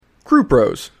Crew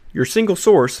Pros, your single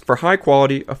source for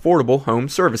high-quality, affordable home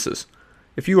services.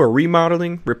 If you are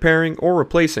remodeling, repairing, or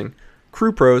replacing,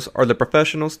 Crew Pros are the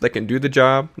professionals that can do the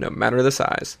job no matter the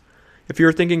size. If you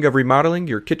are thinking of remodeling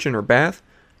your kitchen or bath,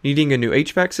 needing a new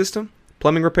HVAC system,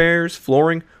 plumbing repairs,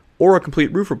 flooring, or a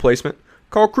complete roof replacement,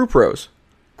 call Crew Pros.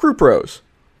 Crew Pros,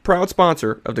 proud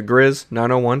sponsor of the Grizz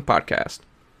 901 podcast.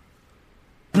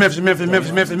 Memphis. Nothing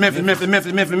but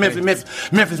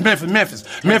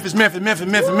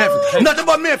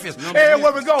Memphis.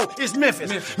 Everywhere we go, it's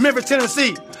Memphis. Memphis,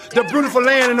 Tennessee, the beautiful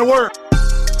land in the world.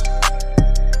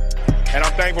 And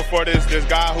I'm thankful for this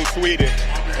guy who tweeted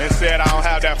and said I don't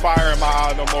have that fire in my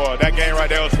eyes no more. That game right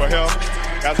there was for him.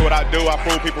 That's what I do. I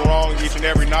prove people wrong each and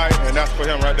every night, and that's for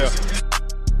him right there.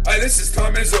 Hi, this is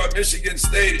Tom Izzo at Michigan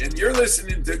State, and you're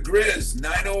listening to Grizz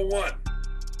 901.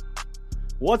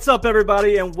 What's up,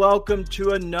 everybody, and welcome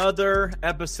to another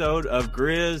episode of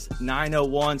Grizz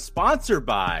 901, sponsored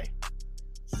by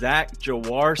Zach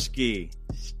Jaworski,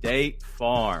 State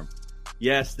Farm.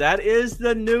 Yes, that is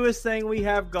the newest thing we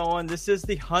have going. This is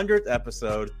the 100th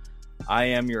episode. I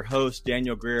am your host,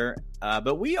 Daniel Greer,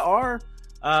 but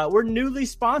we're newly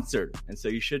sponsored, and so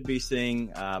you should be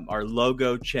seeing our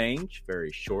logo change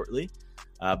very shortly.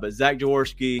 But Zach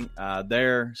Jaworski,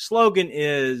 their slogan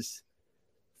is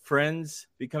friends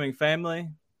becoming family.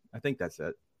 I think that's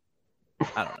it.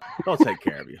 I don't know. They'll take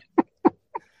care of you.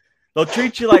 They'll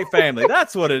treat you like family.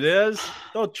 That's what it is.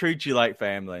 They'll treat you like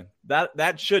family.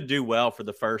 That should do well for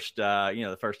the first,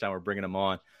 the first time we're bringing them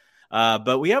on.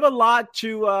 But we have a lot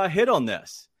to hit on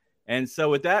this. And so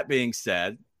with that being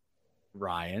said,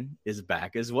 Ryan is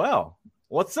back as well.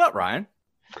 What's up, Ryan?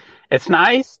 It's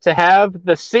nice to have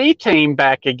the C team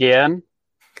back again,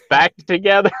 back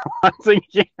together once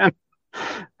again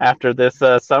after this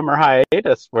summer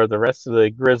hiatus where the rest of the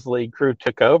Grizzly crew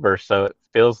took over. So it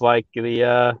feels like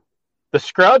the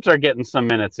scrubs are getting some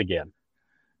minutes again.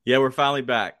 Yeah, we're finally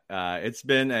back. It's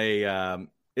been a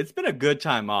good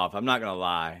time off. I'm not gonna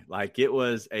lie. Like, it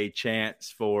was a chance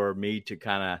for me to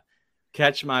kind of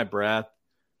catch my breath.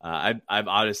 I've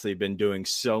obviously been doing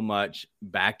so much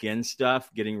back end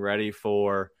stuff, getting ready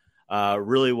for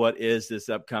really what is this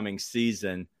upcoming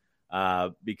season.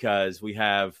 Because we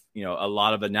have, a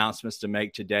lot of announcements to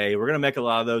make today. We're going to make a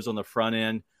lot of those on the front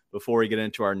end before we get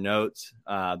into our notes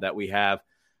that we have.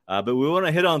 But we want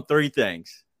to hit on three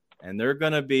things, and they're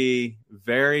going to be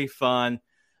very fun.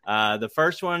 The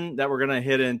first one that we're going to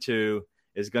hit into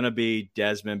is going to be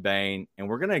Desmond Bane, and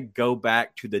we're going to go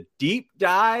back to the deep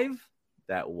dive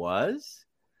that was.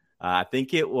 I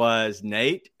think it was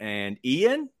Nate and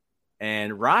Ian,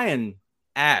 and Ryan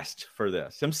asked for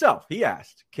this himself. He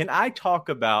asked, can I talk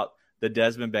about the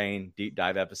Desmond Bane deep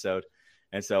dive episode?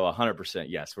 And so 100%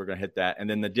 yes, we're going to hit that. And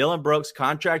then the Dillon Brooks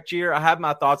contract year, I have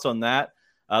my thoughts on that.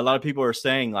 A lot of people are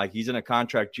saying, like, he's in a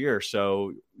contract year,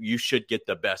 so you should get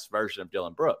the best version of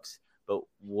Dillon Brooks. But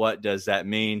what does that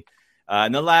mean?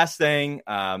 And the last thing,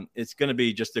 it's going to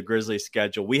be just the Grizzlies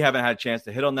schedule. We haven't had a chance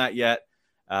to hit on that yet.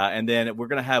 And then we're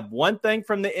going to have one thing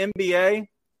from the NBA.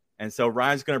 And so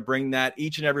Ryan's going to bring that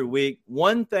each and every week.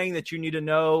 One thing that you need to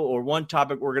know, or one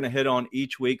topic we're going to hit on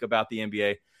each week about the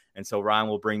NBA. And so Ryan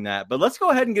will bring that. But let's go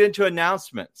ahead and get into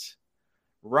announcements.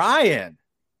 Ryan,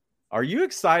 are you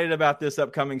excited about this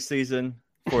upcoming season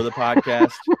for the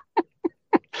podcast?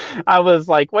 I was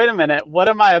like, wait a minute, what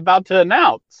am I about to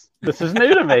announce? This is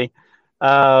new to me.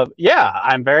 Yeah,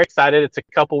 I'm very excited. It's a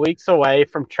couple weeks away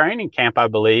from training camp, I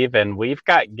believe, and we've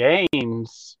got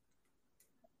games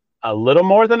a little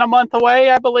more than a month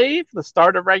away, I believe, the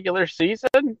start of regular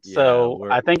season. Yeah, so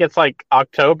I think it's like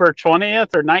October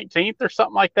 20th or 19th or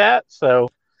something like that. So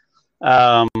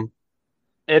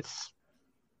it's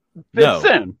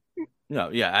soon. No,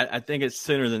 yeah, I think it's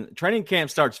sooner than training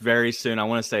camp starts very soon. I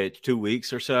want to say it's 2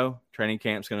 weeks or so. Training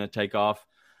camp's going to take off.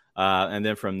 And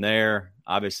then from there,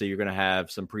 obviously, you're going to have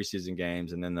some preseason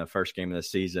games and then the first game of the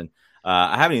season.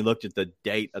 I haven't even looked at the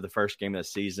date of the first game of the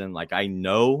season. Like, I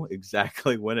know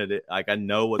exactly when it is. Like, I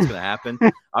know what's going to happen.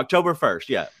 October 1st.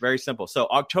 Yeah, very simple. So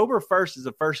October 1st is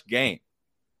the first game.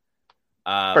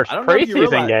 First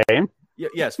preseason game.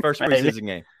 Yes, first preseason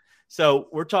game. So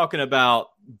we're talking about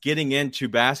getting into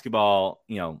basketball,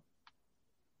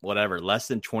 less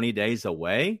than 20 days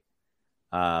away.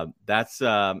 It's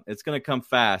going to come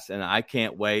fast, and I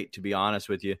can't wait, to be honest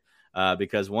with you,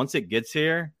 because once it gets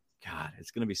here, God, it's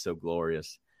going to be so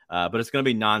glorious. But it's going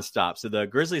to be nonstop. So the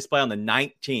Grizzlies play on the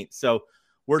 19th. So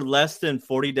we're less than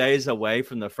 40 days away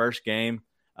from the first game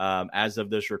as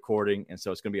of this recording, and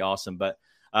so it's going to be awesome. But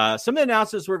some of the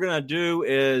announcements we're going to do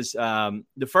is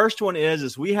the first one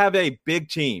is we have a big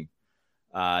team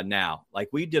now. Like,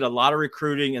 we did a lot of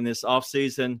recruiting in this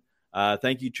offseason.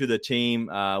 thank you to the team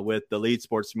with the Lead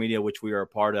Sports Media, which we are a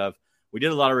part of. We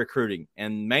did a lot of recruiting,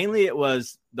 and mainly it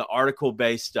was the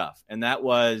article-based stuff. And that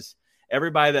was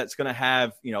everybody that's going to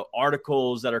have,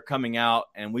 articles that are coming out,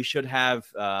 and we should have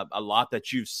a lot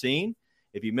that you've seen.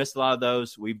 If you missed a lot of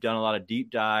those, we've done a lot of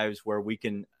deep dives where we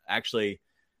can actually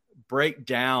break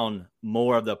down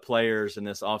more of the players in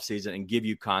this offseason and give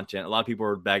you content. A lot of people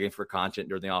were begging for content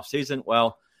during the offseason.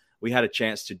 Well, we had a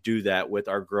chance to do that with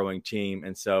our growing team.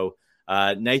 And so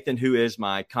Nathan, who is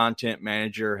my content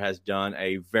manager, has done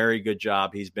a very good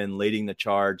job. He's been leading the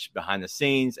charge behind the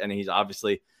scenes, and he's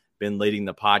obviously been leading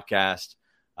the podcast.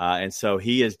 And so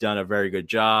he has done a very good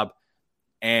job.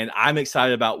 And I'm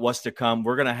excited about what's to come.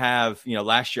 We're going to have,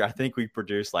 last year, I think we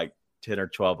produced like 10 or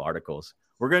 12 articles.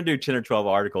 We're going to do 10 or 12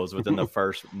 articles within the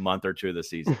first month or two of the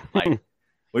season. Like,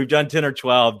 we've done 10 or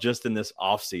 12 just in this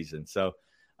off season. So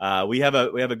we have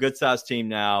a good sized team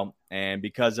now. And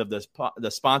because of the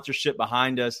sponsorship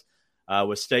behind us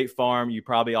with State Farm, you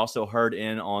probably also heard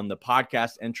in on the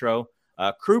podcast intro,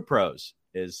 Crew Pros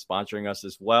is sponsoring us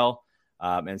as well.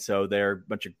 And so they're a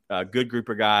bunch of good group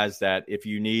of guys that if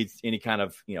you need any kind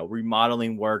of,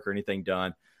 remodeling work or anything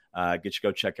done,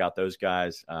 go check out those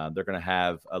guys. They're going to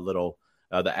have a little,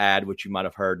 the ad, which you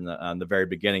might've heard in the very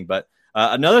beginning, but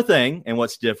another thing and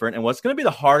what's different and what's going to be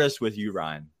the hardest with you,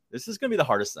 Ryan, this is going to be the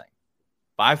hardest thing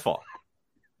by far.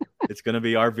 It's going to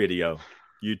be our video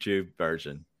YouTube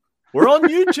version. We're on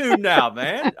YouTube now,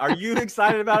 man. Are you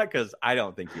excited about it? Cause I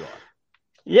don't think you are.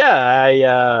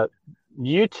 Yeah.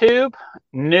 YouTube,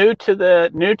 new to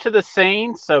the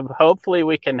scene. So hopefully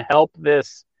we can help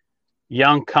this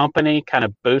young company kind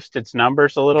of boost its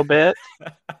numbers a little bit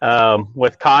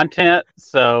with content.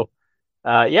 So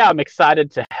I'm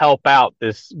excited to help out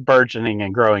this burgeoning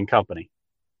and growing company.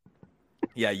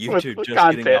 Yeah, YouTube with just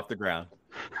content. Getting off the ground.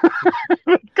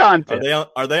 Content.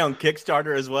 Are they on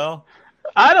Kickstarter as well?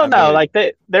 I don't know. Like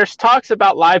there's talks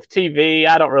about live TV.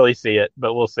 I don't really see it,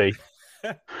 but we'll see.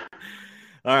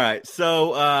 All right.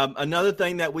 So another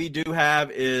thing that we do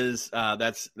have is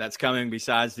that's coming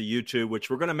besides the YouTube, which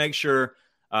we're going to make sure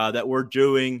that we're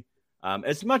doing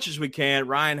as much as we can.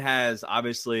 Ryan has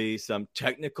obviously some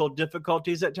technical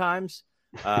difficulties at times.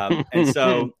 And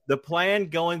so the plan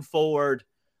going forward,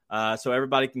 so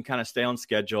everybody can kind of stay on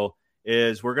schedule,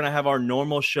 is we're going to have our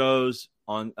normal shows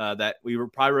on that we will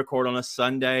probably record on a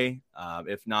Sunday,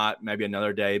 if not maybe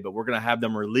another day, but we're going to have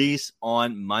them release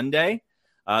on Monday.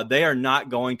 They are not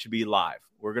going to be live.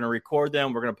 We're going to record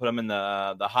them. We're going to put them in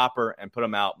the hopper and put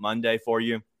them out Monday for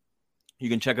you. You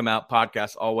can check them out.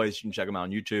 Podcasts always. You can check them out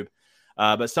on YouTube.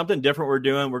 But something different we're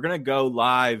doing. We're going to go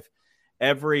live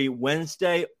every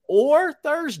Wednesday or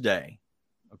Thursday.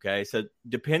 Okay, so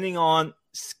depending on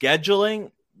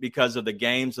scheduling, because of the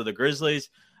games of the Grizzlies,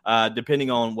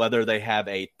 depending on whether they have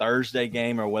a Thursday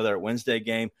game or whether a Wednesday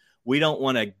game, we don't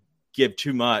want to give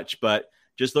too much, but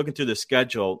just looking through the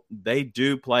schedule, they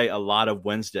do play a lot of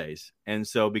Wednesdays. And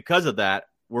so because of that,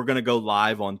 we're going to go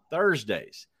live on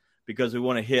Thursdays because we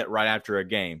want to hit right after a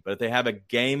game. But if they have a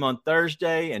game on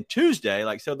Thursday and Tuesday,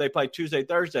 like so they play Tuesday,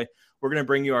 Thursday, we're going to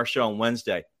bring you our show on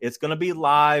Wednesday. It's going to be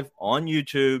live on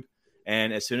YouTube.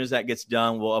 And as soon as that gets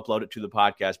done, we'll upload it to the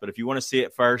podcast. But if you want to see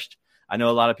it first, I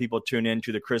know a lot of people tune in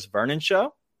to the Chris Vernon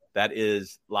show. That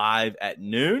is live at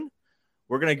noon.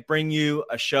 We're going to bring you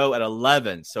a show at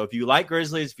 11. So if you like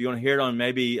Grizzlies, if you want to hear it on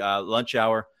maybe lunch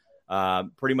hour,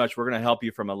 pretty much we're going to help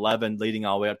you from 11 leading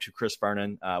all the way up to Chris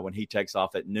Vernon when he takes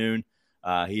off at noon.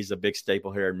 He's a big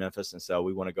staple here in Memphis. And so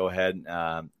we want to go ahead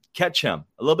and catch him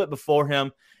a little bit before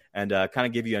him and kind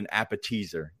of give you an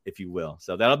appetizer, if you will.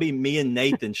 So that'll be me and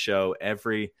Nathan's show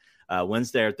every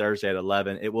Wednesday or Thursday at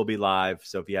 11. It will be live.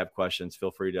 So if you have questions,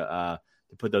 feel free to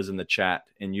put those in the chat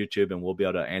in YouTube, and we'll be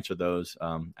able to answer those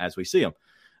as we see them.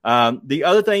 The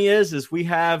other thing is we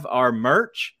have our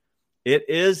merch. It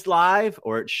is live,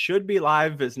 or it should be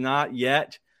live if it's not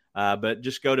yet. But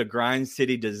just go to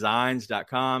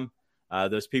grindcitydesigns.com.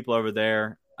 Those people over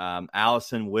there,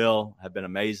 Allison, Will, have been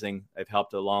amazing. They've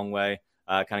helped a long way,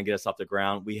 kind of get us off the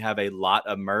ground. We have a lot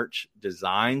of merch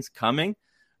designs coming.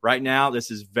 Right now, this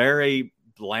is very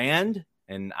bland.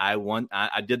 And I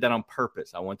did that on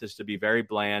purpose. I want this to be very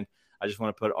bland. I just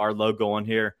want to put our logo on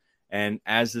here. And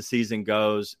as the season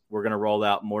goes, we're going to roll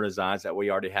out more designs that we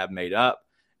already have made up.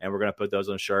 And we're going to put those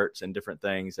on shirts and different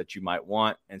things that you might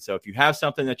want. And so if you have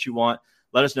something that you want,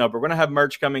 let us know. But we're going to have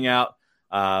merch coming out.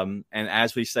 And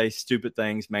as we say stupid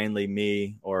things, mainly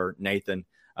me or Nathan,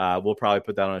 we'll probably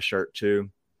put that on a shirt too.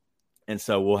 And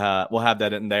so we'll have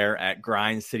that in there at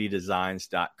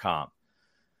grindcitydesigns.com.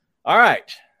 All right.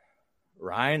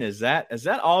 Ryan, is that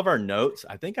all of our notes?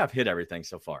 I think I've hit everything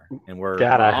so far, and we're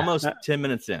almost 10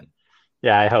 minutes in.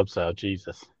 Yeah, I hope so.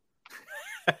 Jesus.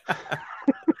 All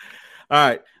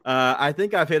right. I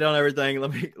think I've hit on everything.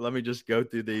 Let me just go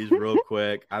through these real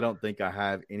quick. I don't think I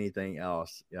have anything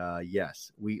else.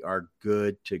 Yes, we are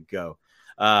good to go.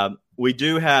 We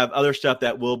do have other stuff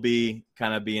that will be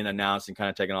kind of being announced and kind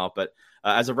of taken off, but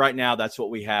as of right now, that's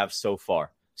what we have so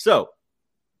far. So,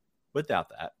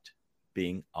 without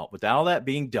all that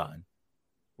being done,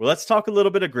 well, let's talk a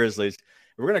little bit of Grizzlies.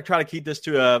 We're going to try to keep this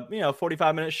to a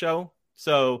 45-minute show.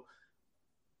 So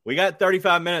we got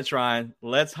 35 minutes, Ryan.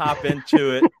 Let's hop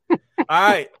into it. All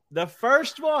right. The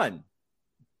first one,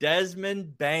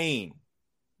 Desmond Bane.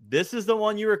 This is the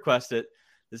one you requested.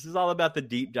 This is all about the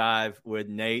deep dive with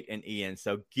Nate and Ian.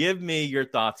 So give me your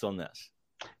thoughts on this.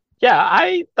 Yeah,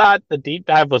 I thought the deep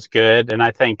dive was good. And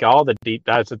I think all the deep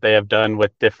dives that they have done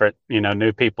with different,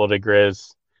 new people to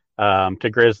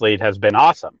Grizz Lead has been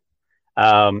awesome.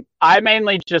 I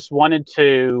mainly just wanted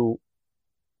to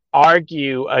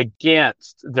argue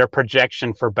against their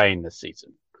projection for Bane this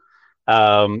season,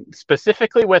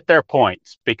 specifically with their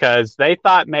points, because they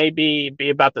thought maybe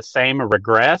be about the same or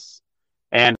regress.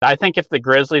 And I think if the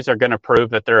Grizzlies are going to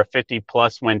prove that they're a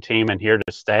 50-plus win team and here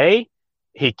to stay,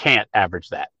 he can't average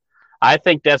that. I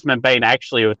think Desmond Bane,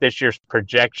 actually, with this year's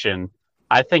projection,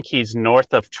 I think he's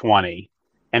north of 20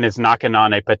 and is knocking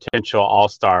on a potential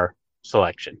all-star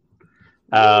selection.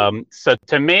 So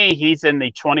to me, he's in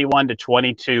the 21 to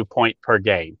 22 point per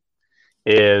game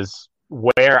is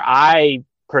where I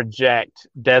project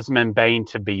Desmond Bane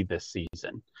to be this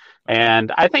season.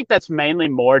 And I think that's mainly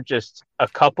more just a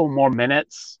couple more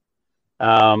minutes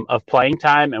of playing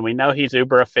time. And we know he's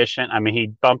uber efficient. I mean, he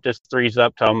bumped his threes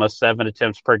up to almost 7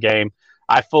 attempts per game.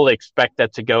 I fully expect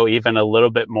that to go even a little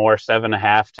bit more,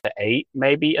 7.5 to 8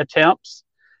 maybe attempts.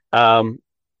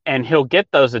 And he'll get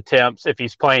those attempts if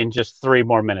he's playing just 3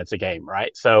 more minutes a game,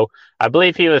 right? So I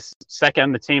believe he was second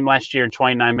on the team last year in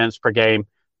 29 minutes per game.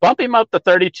 Bump him up to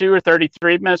 32 or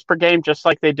 33 minutes per game, just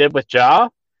like they did with Ja.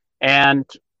 And,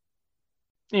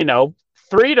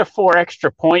 3 to 4 extra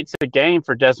points a game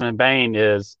for Desmond Bane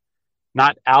is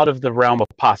not out of the realm of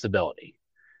possibility.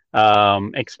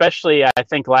 Especially, I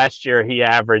think last year he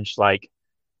averaged like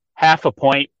half a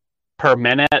point per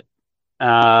minute.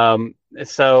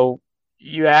 So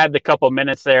you add the couple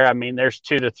minutes there, I mean, there's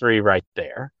 2 to 3 right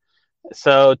there.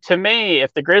 So to me,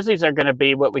 if the Grizzlies are going to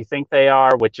be what we think they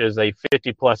are, which is a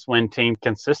 50-plus win team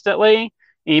consistently,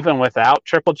 even without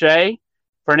Triple J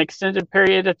for an extended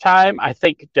period of time, I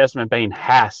think Desmond Bane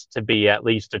has to be at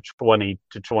least a 20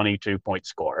 to 22 point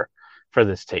scorer for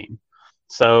this team.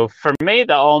 So for me,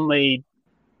 the only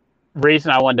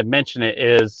reason I wanted to mention it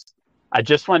is I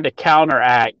just wanted to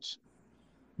counteract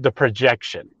the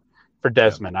projection for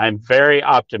Desmond. I'm very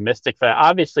optimistic that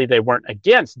obviously they weren't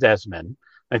against Desmond.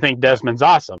 I think Desmond's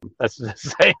awesome. That's to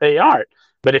say they aren't.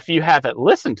 But if you haven't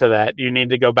listened to that, you need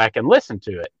to go back and listen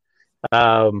to it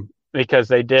because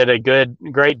they did a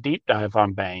great deep dive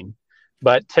on Bane.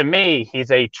 But to me,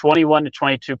 he's a 21 to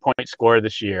 22 point scorer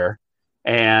this year.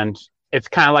 And it's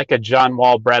kind of like a John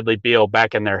Wall, Bradley Beal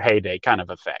back in their heyday kind of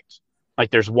effect.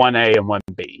 Like there's 1A and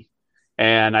 1B.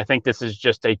 And I think this is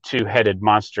just a 2-headed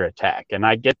monster attack. And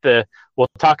I get we'll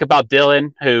talk about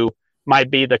Dylan, who might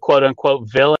be the quote unquote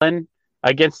villain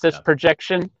against this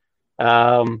projection.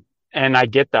 And I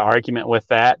get the argument with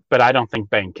that, but I don't think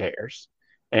Bane cares.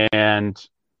 And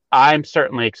I'm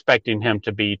certainly expecting him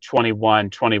to be 21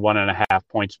 and a half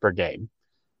points per game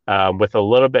with a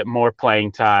little bit more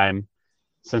playing time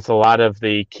since a lot of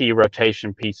the key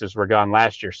rotation pieces were gone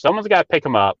last year. Someone's got to pick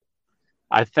him up.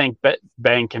 I think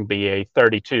Bane can be a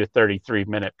 32 to 33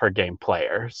 minute per game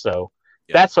player. So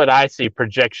that's what I see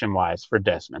projection wise for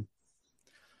Desmond.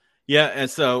 Yeah. And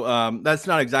so that's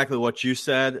not exactly what you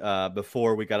said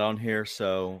before we got on here.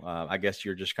 So I guess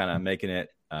you're just kind of making it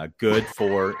good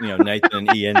for, Nathan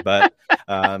and Ian, but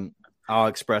I'll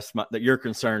express your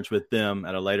concerns with them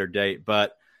at a later date.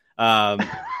 But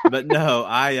no,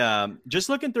 I just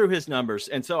looking through his numbers.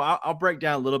 And so I'll break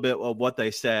down a little bit of what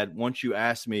they said. Once you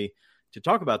asked me to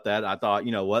talk about that, I thought,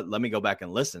 you know what, let me go back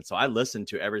and listen. So I listened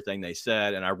to everything they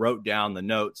said and I wrote down the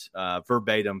notes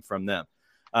verbatim from them.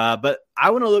 But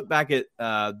I want to look back at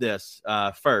this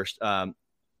first.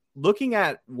 Looking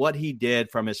at what he did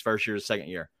from his first year to second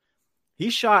year, he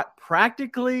shot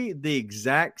practically the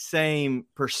exact same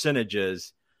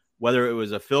percentages, whether it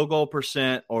was a field goal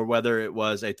percent or whether it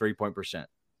was a 3-point percent.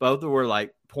 Both were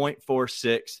like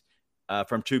 0.46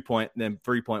 from 2-point, then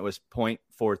 3-point was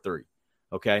 0.43.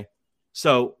 Okay.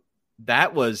 So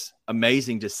that was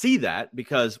amazing to see that,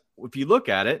 because if you look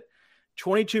at it,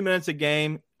 22 minutes a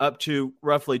game up to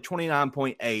roughly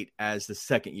 29.8 as the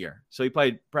second year. So he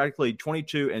played practically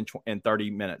 22 and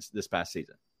 30 minutes this past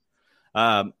season.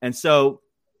 And so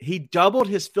he doubled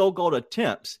his field goal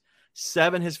attempts,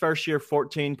 7 his first year,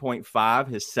 14.5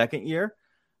 his second year.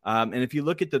 And if you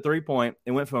look at the 3-point,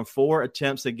 it went from 4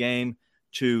 attempts a game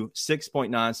to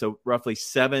 6.9, so roughly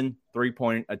 7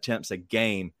 3-point attempts a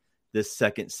game this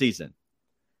second season.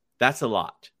 That's a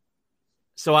lot.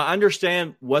 So I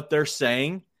understand what they're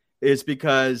saying is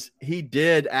because he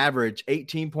did average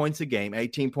 18 points a game,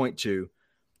 18.2,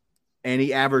 and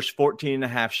he averaged 14 and a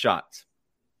half shots.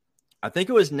 I think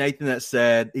it was Nathan that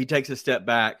said he takes a step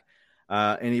back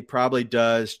and he probably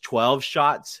does 12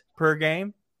 shots per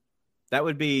game. That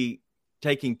would be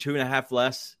taking 2.5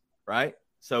 less, right?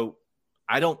 So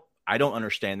I don't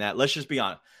understand that. Let's just be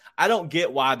honest. I don't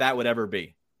get why that would ever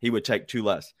be. He would take 2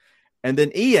 less. And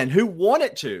then Ian, who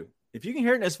wanted to, if you can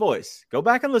hear it in his voice, go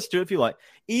back and listen to it if you like.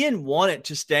 Ian wanted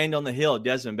to stand on the hill of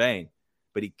Desmond Bane,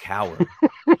 but he cowered.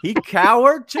 He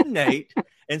cowered to Nate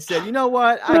and said, you know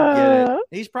what? I get it.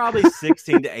 He's probably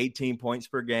 16 to 18 points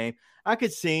per game. I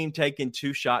could see him taking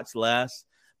 2 shots less,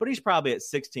 but he's probably at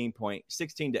 16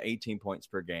 to 18 points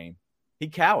per game. He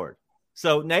cowered.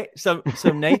 So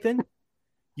Nathan,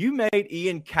 you made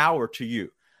Ian cower to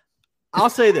you. I'll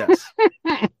say this.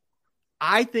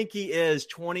 I think he is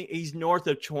 20. He's north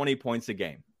of 20 points a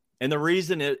game. And the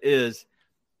reason it is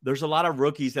there's a lot of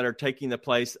rookies that are taking the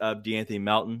place of DeAnthony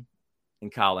Melton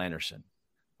and Kyle Anderson.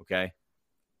 Okay.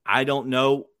 I don't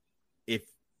know if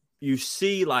you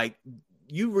see, like,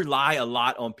 you rely a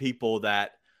lot on people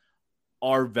that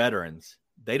are veterans.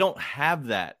 They don't have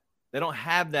that. They don't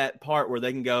have that part where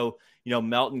they can go,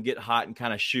 Melton get hot and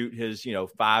kind of shoot his,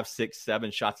 5, 6,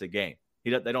 7 shots a game.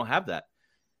 They don't have that.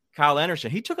 Kyle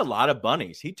Anderson, he took a lot of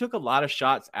bunnies. He took a lot of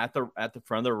shots at the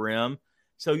front of the rim.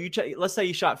 So let's say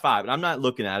he shot 5, and I'm not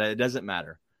looking at it. It doesn't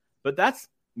matter. But that's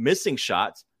missing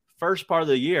shots. First part of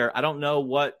the year, I don't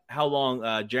know how long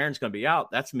Jaren's going to be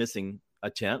out. That's missing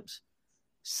attempts.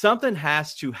 Something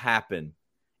has to happen.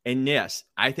 And yes,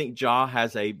 I think Ja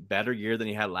has a better year than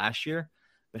he had last year.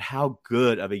 But how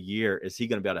good of a year is he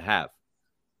going to be able to have?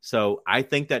 So I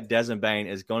think that Desmond Bane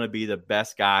is going to be the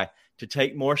best guy to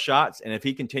take more shots. And if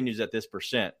he continues at this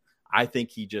percent, I think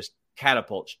he just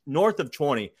catapults north of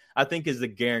 20, I think is the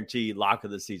guaranteed lock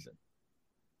of the season.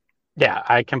 Yeah,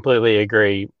 I completely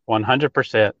agree.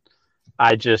 100%.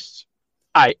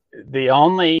 The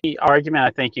only argument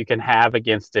I think you can have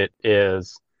against it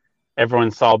is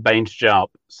everyone saw Bane's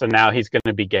jump. So now he's going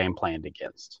to be game planned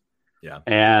against. Yeah.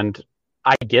 And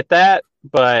I get that,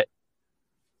 but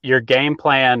your game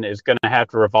plan is going to have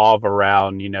to revolve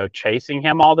around, chasing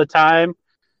him all the time,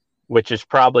 which is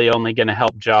probably only going to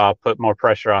help Ja put more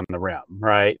pressure on the rim,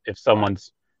 right? If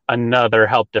another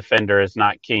help defender is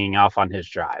not keying off on his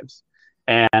drives.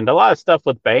 And a lot of stuff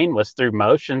with Bane was through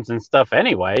motions and stuff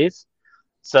anyways.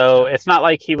 So it's not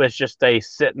like he was just a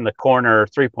sit in the corner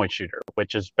 3-point shooter,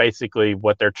 which is basically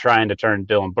what they're trying to turn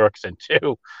Dylan Brooks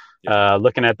into. Yeah.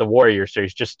 Looking at the Warriors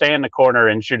series, just stay in the corner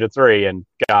and shoot a 3, and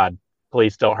God,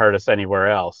 please don't hurt us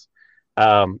anywhere else.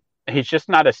 He's just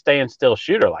not a stay and still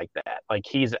shooter like that. Like,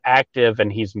 he's active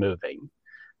and he's moving.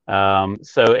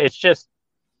 So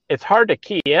it's hard to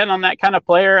key in on that kind of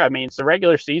player. I mean, it's the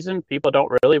regular season. People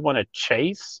don't really want to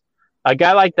chase a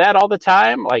guy like that all the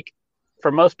time. Like,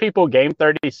 for most people, game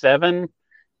 37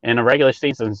 in a regular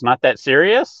season is not that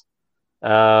serious.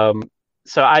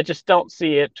 So I just don't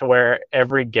see it to where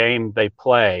every game they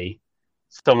play,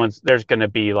 there's going to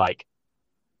be like,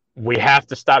 we have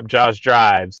to stop Ja's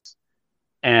drives,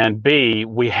 and B,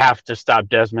 we have to stop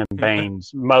Desmond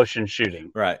Bane's motion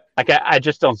shooting. Right. Like, I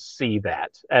just don't see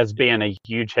that as being a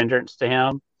huge hindrance to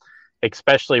him,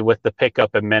 especially with the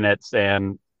pickup in minutes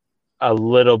and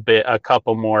a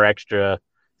couple more extra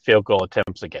field goal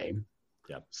attempts a game.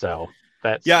 Yeah. So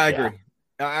I agree.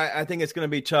 I think it's going to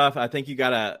be tough. I think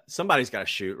somebody's got to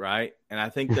shoot, right? And I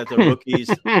think that the rookies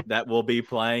that will be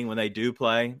playing when they do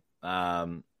play,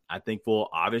 I think we'll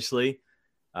obviously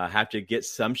have to get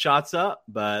some shots up,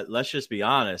 but let's just be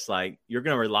honest. Like, you're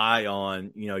going to rely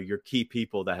on, your key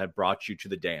people that have brought you to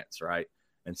the dance. Right.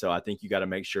 And so I think you got to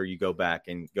make sure you go back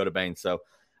and go to Bane. So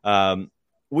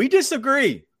we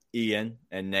disagree, Ian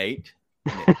and Nate.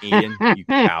 Ian, you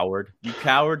coward. You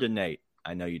coward to Nate.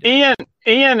 I know you did.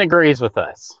 Ian agrees with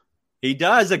us. He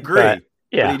does agree.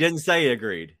 But he didn't say he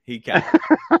agreed. He cowered.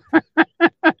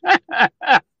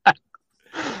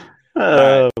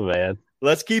 Oh, man.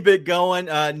 Let's keep it going.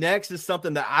 Next is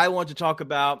something that I want to talk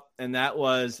about, and that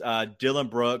was Dylan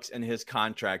Brooks and his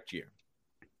contract year.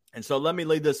 And so let me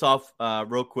lead this off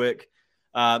real quick.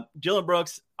 Dylan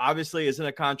Brooks obviously is in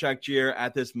a contract year.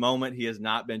 At this moment, he has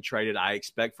not been traded. I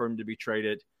expect for him to be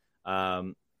traded.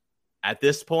 At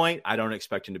this point, I don't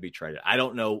expect him to be traded. I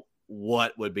don't know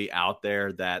what would be out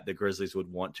there that the Grizzlies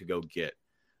would want to go get.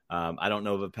 I don't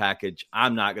know of a package.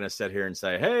 I'm not going to sit here and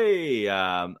say, hey,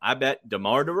 I bet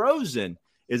DeMar DeRozan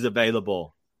is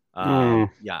available.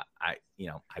 Yeah, I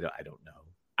don't know.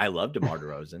 I love DeMar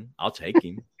DeRozan. I'll take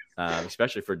him,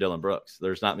 especially for Dillon Brooks.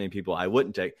 There's not many people I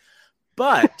wouldn't take.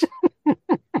 But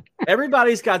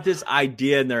everybody's got this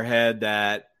idea in their head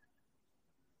that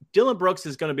Dillon Brooks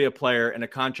is going to be a player in a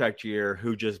contract year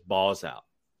who just balls out.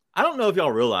 I don't know if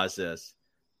y'all realize this.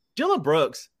 Dillon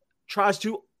Brooks tries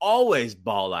to always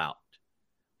ball out.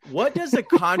 What does a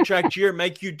contract year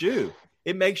make you do?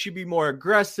 It makes you be more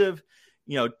aggressive,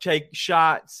 take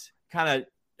shots, kind of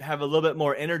have a little bit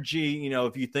more energy.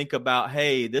 If you think about,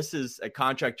 hey, this is a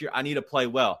contract year, I need to play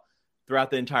well throughout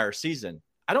the entire season.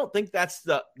 I don't think that's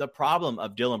the problem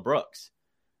of Dillon Brooks.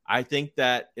 I think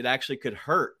that it actually could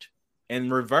hurt in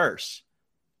reverse.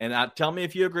 And tell me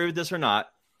if you agree with this or not.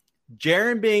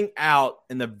 Jaren being out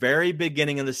in the very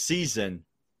beginning of the season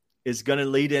is going to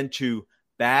lead into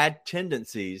bad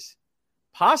tendencies,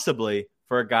 possibly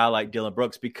for a guy like Dillon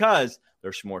Brooks, because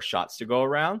there's more shots to go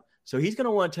around. So he's going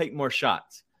to want to take more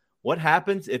shots. What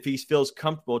happens if he feels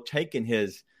comfortable taking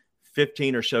his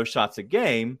 15 or so shots a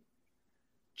game?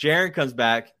 Jaren comes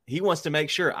back. He wants to make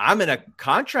sure I'm in a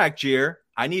contract year.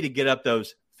 I need to get up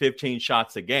those 15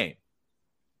 shots a game.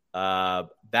 That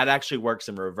actually works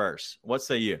in reverse. What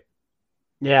say you?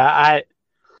 Yeah,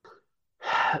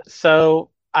 so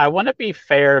I want to be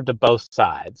fair to both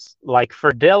sides. Like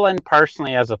for Dillon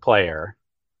personally as a player,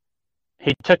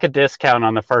 he took a discount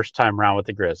on the first time round with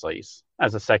the Grizzlies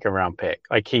as a second round pick.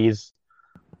 Like he's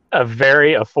a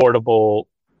very affordable,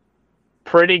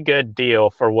 pretty good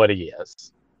deal for what he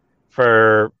is,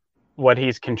 for what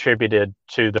he's contributed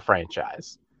to the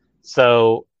franchise.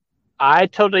 So I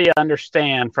totally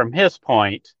understand from his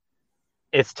point,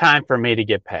 it's time for me to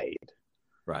get paid.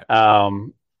 Right.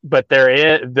 But there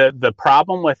is the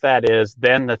problem with that is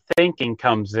then the thinking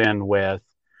comes in with,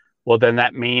 well, then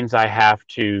that means I have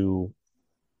to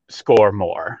score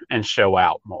more and show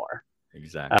out more.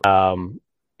 Exactly.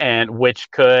 And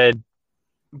which could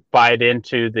bite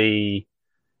into the,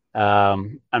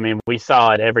 we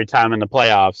saw it every time in the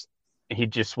playoffs. He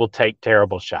just will take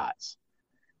terrible shots.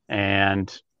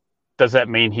 And does that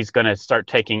mean he's going to start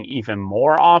taking even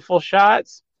more awful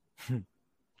shots?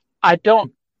 I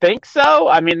don't think so.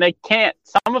 I mean,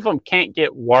 some of them can't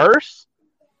get worse.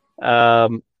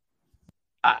 They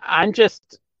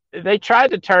tried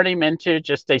to turn him into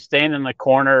just a stand in the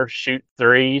corner, shoot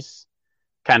threes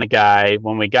kind of guy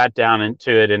when we got down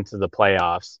into the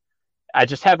playoffs. I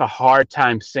just have a hard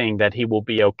time seeing that he will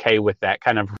be okay with that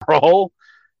kind of role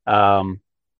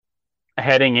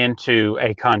heading into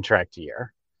a contract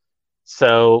year.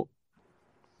 So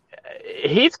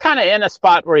he's kind of in a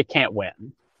spot where he can't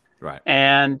win. Right.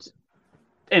 And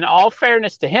in all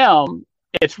fairness to him,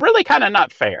 it's really kind of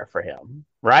not fair for him,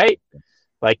 right?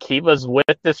 Like he was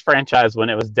with this franchise when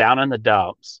it was down in the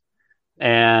dumps,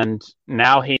 and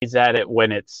now he's at it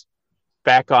when it's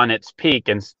back on its peak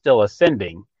and still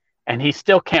ascending, and he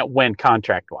still can't win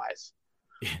contract-wise.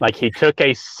 Like he took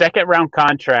a second-round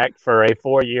contract for a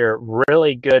 4-year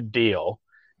really good deal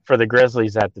for the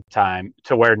Grizzlies at the time,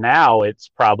 to where now it's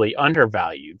probably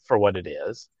undervalued for what it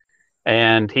is.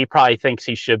 And he probably thinks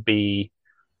he should be,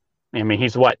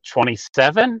 he's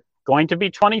 27? Going to be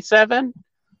 27?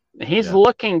 He's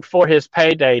looking for his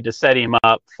payday to set him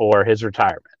up for his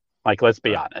retirement. Like, let's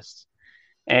be honest.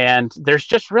 And there's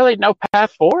just really no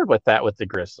path forward with that with the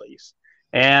Grizzlies.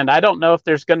 And I don't know if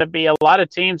there's going to be a lot of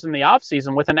teams in the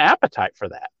offseason with an appetite for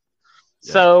that.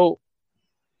 Yeah. So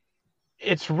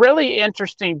it's really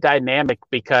interesting dynamic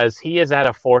because he is at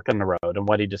a fork in the road in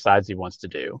what he decides he wants to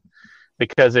do.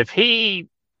 Because if he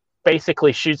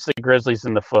basically shoots the Grizzlies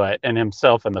in the foot and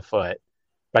himself in the foot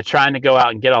by trying to go out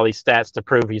and get all these stats to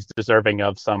prove he's deserving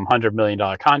of some $100 million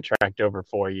contract over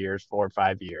 4 or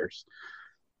 5 years,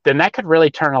 then that could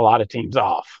really turn a lot of teams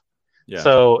off. Yeah.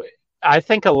 So I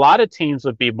think a lot of teams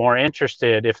would be more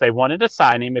interested if they wanted to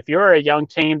sign him. If you're a young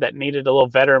team that needed a little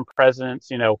veteran presence,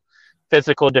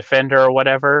 physical defender or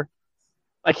whatever,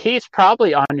 like he's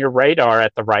probably on your radar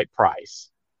at the right price.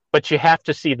 But you have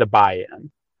to see the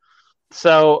buy-in.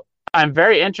 So I'm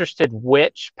very interested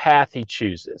which path he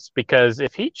chooses, because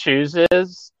if he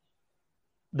chooses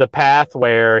the path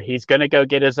where he's going to go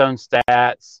get his own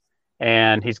stats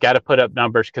and he's got to put up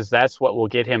numbers because that's what will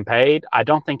get him paid, I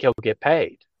don't think he'll get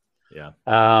paid. Yeah.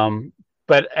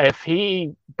 But if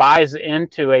he buys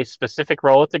into a specific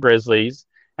role at the Grizzlies,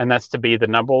 and that's to be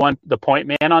the point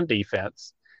man on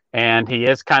defense, and he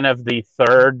is kind of the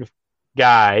third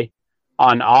guy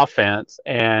on offense,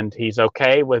 and he's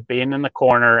okay with being in the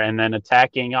corner and then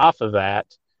attacking off of that,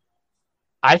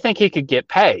 I think he could get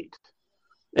paid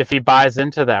if he buys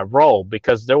into that role,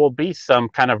 because there will be some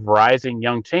kind of rising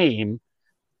young team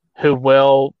who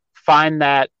will find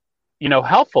that,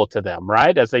 helpful to them,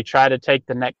 right, as they try to take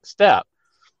the next step.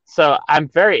 So I'm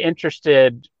very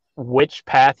interested which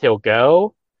path he'll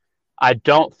go. I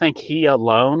don't think he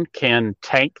alone can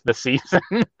tank the season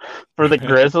for the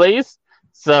Grizzlies.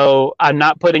 So I'm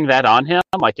not putting that on him.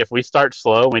 Like, if we start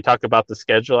slow, when we talk about the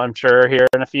schedule, I'm sure here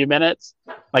in a few minutes,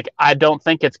 like, I don't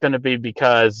think it's going to be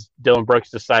because Dillon Brooks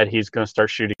decided he's going to start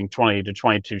shooting 20 to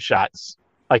 22 shots.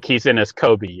 Like he's in his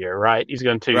Kobe year, right? He's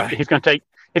going to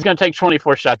take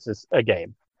 24 shots a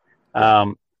game.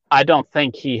 I don't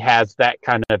think he has that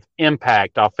kind of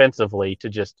impact offensively to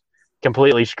just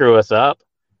completely screw us up.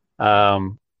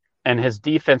 And his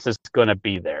defense is going to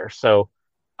be there. So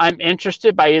I'm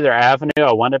interested by either avenue.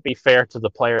 I want to be fair to the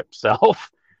player himself,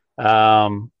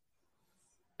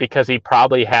 because he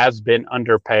probably has been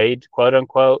underpaid, quote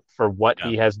unquote, for what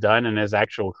he has done in his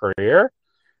actual career.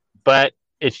 But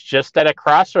it's just at a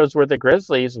crossroads with the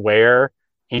Grizzlies where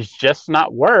he's just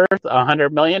not worth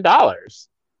 $100 million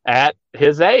at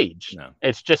his age. No.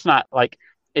 It's just not like,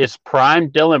 is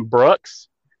prime Dillon Brooks,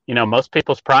 most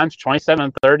people's prime's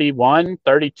 27, 31,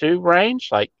 32 range.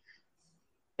 Like,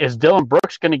 is Dillon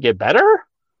Brooks going to get better?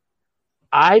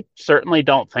 I certainly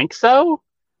don't think so.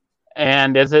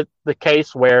 And is it the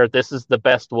case where this is the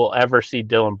best we'll ever see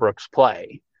Dillon Brooks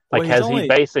play? Like, he's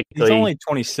only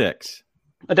 26.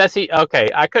 Does he? Okay.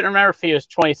 I couldn't remember if he was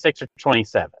 26 or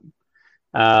 27.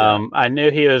 I knew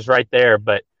he was right there,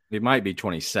 but he might be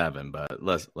 27, but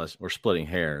we're splitting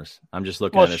hairs. I'm just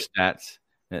looking at his stats,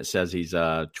 and it says he's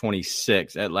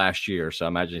 26 at last year. So I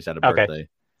imagine he's had a birthday.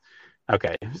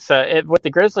 Okay. So with the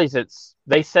Grizzlies,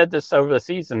 they said this over the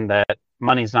season that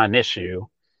money's not an issue.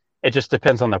 It just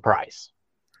depends on the price.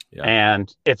 Yeah.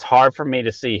 And it's hard for me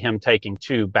to see him taking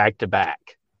 2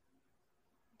 back-to-back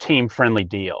team-friendly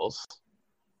deals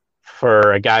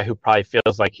for a guy who probably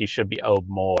feels like he should be owed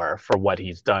more for what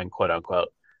he's done, quote unquote.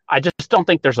 I just don't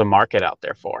think there's a market out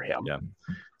there for him. Yeah.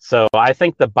 So I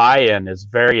think the buy-in is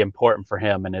very important for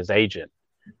him and his agent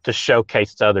to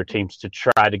showcase to other teams to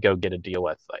try to go get a deal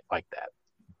with like that.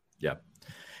 Yeah.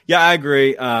 Yeah, I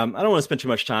agree. I don't want to spend too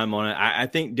much time on it. I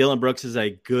think Dillon Brooks is a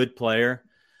good player,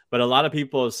 but a lot of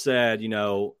people have said,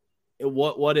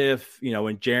 what if,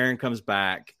 when Jaren comes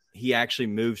back, he actually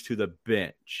moves to the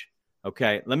bench?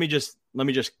 Okay, let me just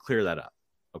clear that up.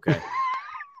 Okay.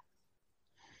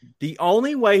 The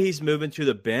only way he's moving to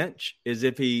the bench is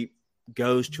if he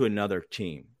goes to another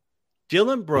team.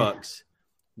 Dillon Brooks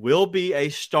will be a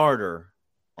starter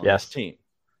on this team.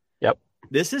 Yep.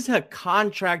 This is a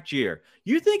contract year.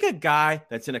 You think a guy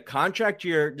that's in a contract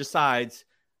year decides,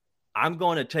 I'm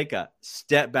going to take a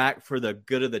step back for the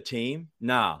good of the team?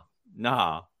 Nah.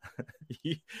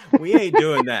 We ain't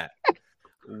doing that.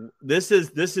 This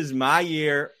is my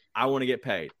year. I want to get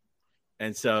paid.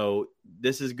 And so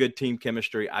this is good team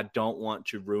chemistry. I don't want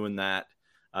to ruin that.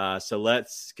 So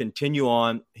let's continue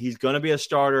on. He's going to be a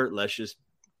starter. Let's just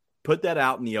put that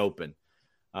out in the open.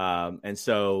 And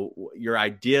so your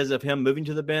ideas of him moving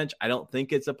to the bench, I don't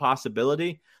think it's a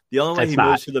possibility. The only way he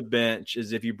moves to the bench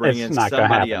is if you bring in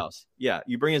somebody else. Yeah,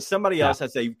 you bring in somebody else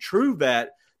that's a true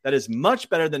vet that is much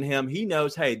better than him. He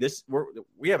knows, hey,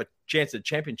 we have a chance at a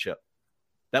championship.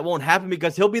 That won't happen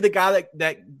because he'll be the guy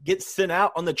that gets sent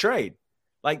out on the trade.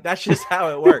 Like, that's just how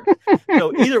it works.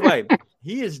 So either way,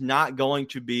 he is not going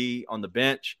to be on the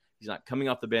bench. He's not coming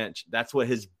off the bench. That's what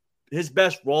his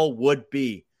best role would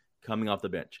be, coming off the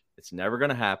bench. It's never going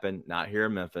to happen, not here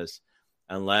in Memphis,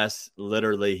 unless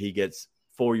literally he gets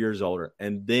 4 years older.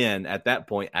 And then at that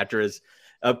point, after his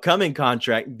upcoming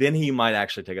contract, then he might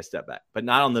actually take a step back, but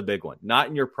not on the big one. Not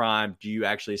in your prime do you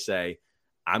actually say,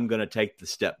 I'm going to take the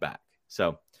step back.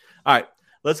 So, all right,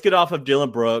 let's get off of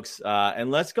Dillon Brooks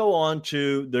and let's go on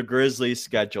to the Grizzlies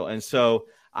schedule. And so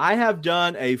I have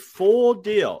done a full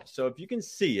deal. So if you can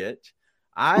see it,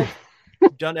 I've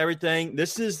done everything.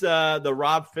 This is the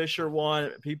Rob Fisher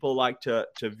one. People like to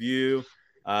view.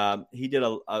 He did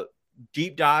a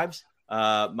deep dives.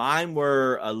 Mine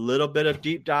were a little bit of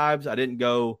deep dives. I didn't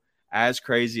go as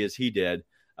crazy as he did.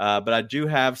 But I do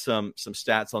have some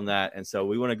stats on that. And so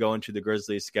we want to go into the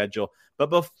Grizzlies schedule. But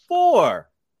before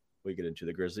we get into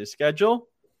the Grizzlies schedule,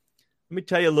 let me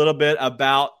tell you a little bit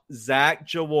about Zach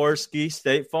Jaworski,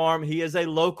 State Farm. He is a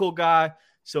local guy,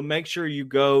 so make sure you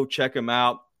go check him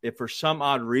out. If for some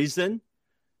odd reason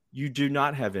you do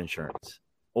not have insurance,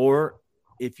 or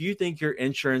if you think your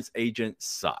insurance agent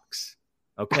sucks,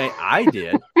 okay, I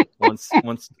did once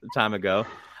a time ago.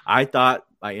 I thought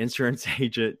my insurance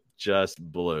agent just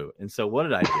blew. And so what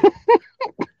did I do?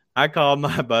 I called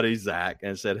my buddy Zach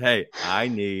and said, hey, I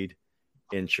need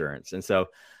insurance. And so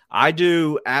I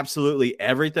do absolutely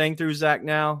everything through Zach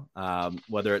now,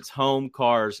 whether it's home,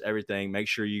 cars, everything. Make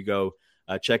sure you go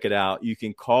check it out. You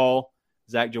can call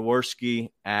Zach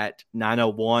Jaworski at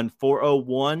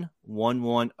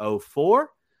 901-401-1104.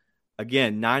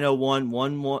 Again,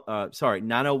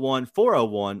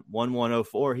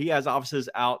 901-401-1104. He has offices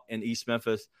out in East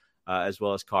Memphis as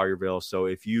well as Collierville. So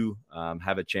if you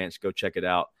have a chance, go check it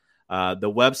out.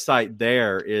 The website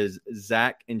there is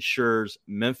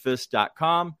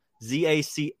ZachInsuresMemphis.com,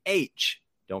 ZACH.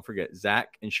 Don't forget,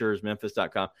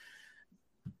 ZachInsuresMemphis.com.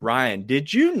 Ryan,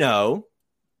 did you know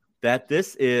that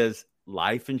this is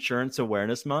Life Insurance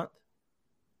Awareness Month?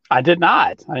 I did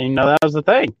not. I didn't know that was a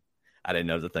thing. I didn't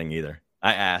know the thing either.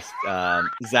 I asked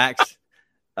Zach's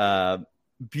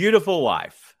beautiful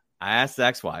wife. I asked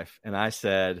Zach's wife, and I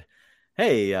said,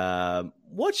 hey,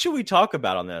 what should we talk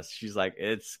about on this? She's like,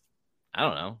 I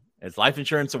don't know. It's Life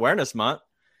Insurance Awareness Month.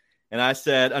 And I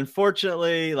said,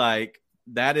 unfortunately, like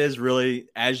that is really,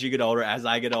 as you get older, as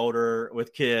I get older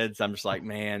with kids, I'm just like,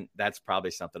 man, that's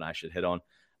probably something I should hit on.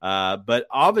 But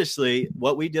obviously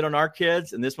what we did on our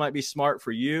kids, and this might be smart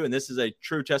for you, and this is a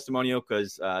true testimonial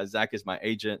because Zach is my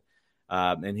agent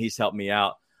and he's helped me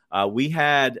out. We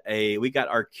got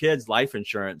our kids' life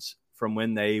insurance from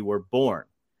when they were born.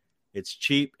 It's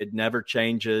cheap. It never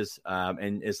changes.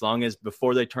 And as long as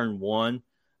before they turn 1,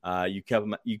 you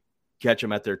catch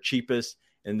them at their cheapest.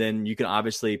 And then you can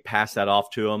obviously pass that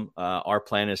off to them. Our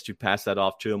plan is to pass that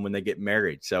off to them when they get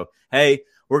married. So, hey,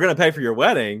 we're going to pay for your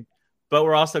wedding, but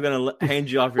we're also going to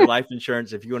hand you off your life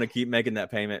insurance. If you want to keep making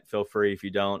that payment, feel free. If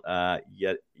you don't,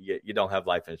 you don't have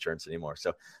life insurance anymore.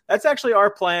 So that's actually our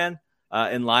plan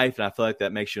in life. And I feel like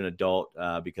that makes you an adult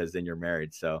because then you're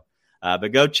married. So,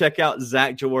 but go check out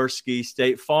Zach Jaworski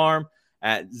State Farm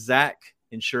at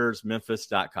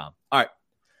ZachInsuresMemphis.com. All right,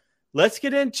 let's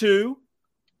get into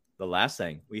the last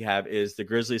thing we have is the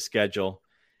Grizzlies schedule.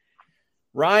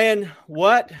 Ryan,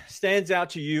 what stands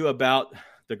out to you about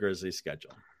the Grizzlies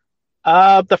schedule?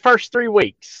 The first 3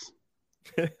 weeks.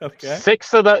 Okay.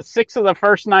 Six of the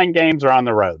first 9 games are on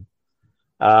the road.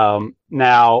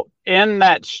 Now, in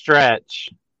that stretch,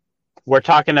 we're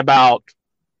talking about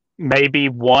maybe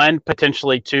 1,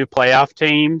 potentially 2 playoff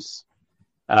teams,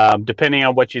 depending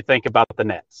on what you think about the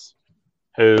Nets,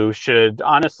 who should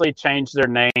honestly change their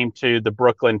name to the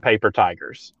Brooklyn Paper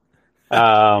Tigers.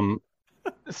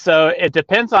 So it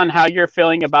depends on how you're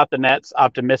feeling about the Nets.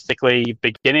 Optimistically,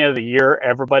 beginning of the year,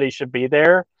 everybody should be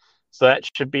there. So that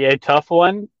should be a tough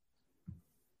one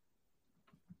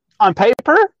on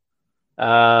paper.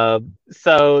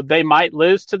 So they might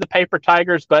lose to the Paper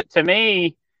Tigers, but to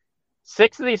me,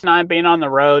 6 of these 9 being on the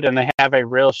road, and they have a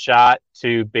real shot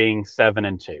to being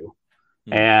 7-2.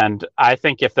 Mm-hmm. And I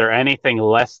think if they're anything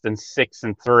less than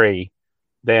 6-3,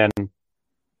 then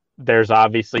there's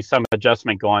obviously some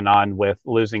adjustment going on with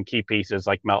losing key pieces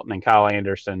like Melton and Kyle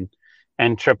Anderson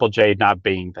and Triple J not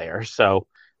being there. So,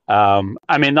 I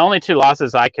mean, the only 2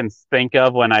 losses I can think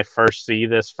of when I first see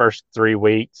this first 3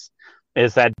 weeks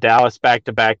is that Dallas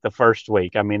back-to-back the first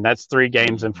week. I mean, that's 3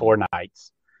 games in 4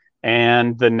 nights.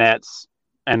 And the Nets,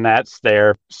 and that's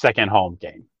their second home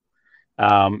game.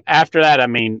 After that, I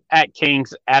mean, at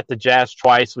Kings, at the Jazz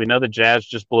twice. We know the Jazz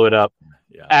just blew it up.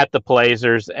 Yeah. At the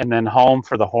Blazers, and then home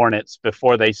for the Hornets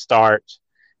before they start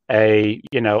a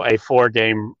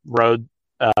 4-game road,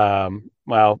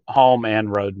 home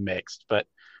and road mixed, but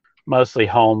mostly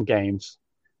home games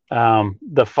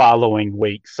the following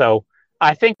week. So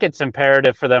I think it's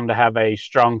imperative for them to have a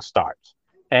strong start.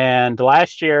 And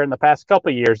last year, in the past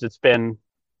couple of years, it's been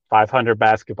 500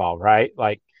 basketball, right?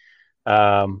 Like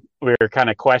we were kind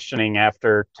of questioning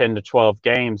after 10 to 12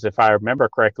 games, if I remember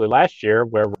correctly, last year,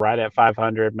 we're right at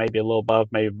 500, maybe a little above,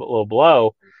 maybe a little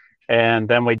below, and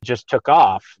then we just took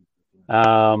off.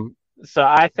 So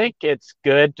I think it's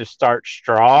good to start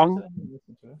strong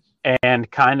and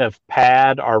kind of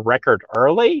pad our record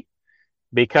early,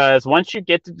 because once you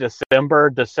get to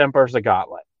December's a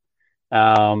gauntlet.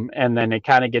 And then it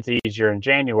kind of gets easier in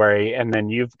January, and then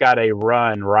you've got a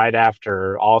run right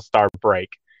after All-Star break.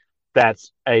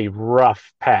 That's a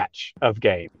rough patch of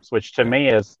games, which to me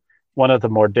is one of the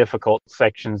more difficult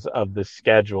sections of the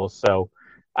schedule. So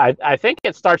I think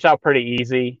it starts out pretty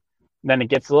easy, then it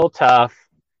gets a little tough,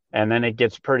 and then it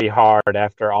gets pretty hard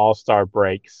after All-Star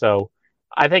break. So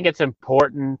I think it's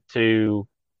important to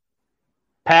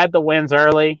pad the wins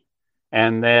early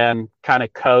and then kind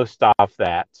of coast off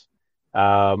that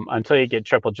until you get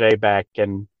Triple J back,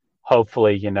 and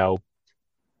hopefully,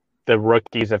 the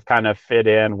rookies have kind of fit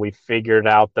in. We figured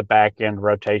out the back end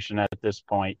rotation at this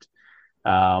point.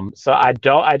 So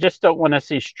I just don't want to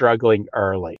see struggling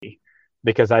early,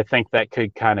 because I think that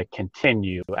could kind of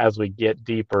continue as we get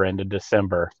deeper into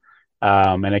December,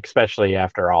 and especially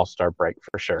after All-Star break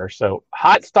for sure. So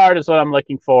hot start is what I'm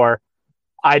looking for.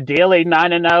 Ideally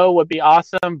 9-0 would be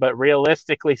awesome, but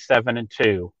realistically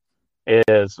 7-2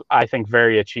 is, I think,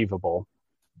 very achievable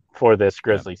for this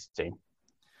Grizzlies team.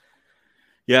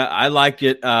 Yeah, I like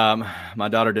it. My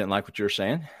daughter didn't like what you were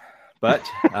saying, but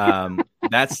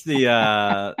that's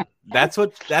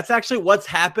actually what's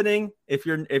happening. If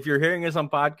you're hearing us on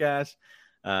podcast,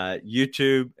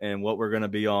 YouTube, and what we're going to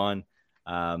be on,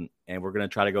 and we're going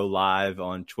to try to go live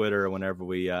on Twitter whenever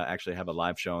we actually have a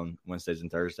live show on Wednesdays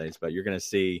and Thursdays. But you're going to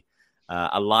see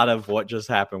a lot of what just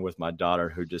happened with my daughter,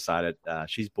 who decided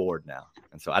she's bored now,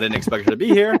 and so I didn't expect her to be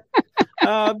here.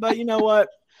 But you know what?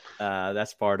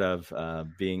 That's part of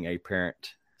being a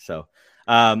parent. So,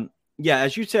 yeah,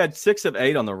 as you said, 6 of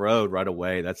 8 on the road right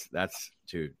away. That's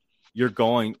dude. You're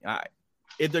going.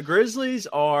 If the Grizzlies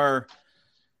are,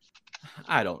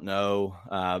 I don't know,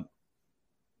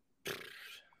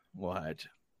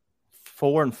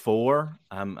 4-4.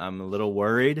 I'm a little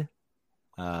worried.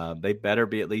 They better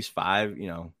be at least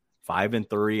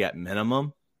 5-3 at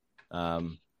minimum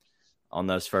on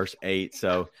those first 8.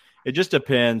 So it just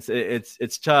depends.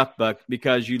 It's tough, but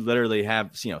because you literally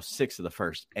have 6 of the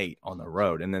first 8 on the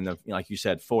road, and then like you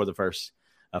said, 4 of the first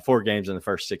 4 games in the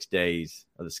first 6 days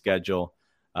of the schedule,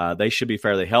 they should be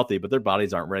fairly healthy, but their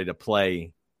bodies aren't ready to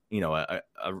play a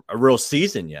real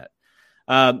season yet.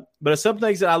 But some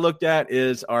things that I looked at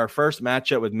is our first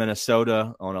matchup with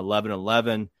Minnesota on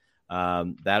 11-11.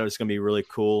 That is going to be really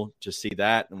cool to see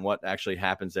that and what actually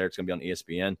happens there. It's going to be on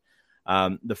ESPN.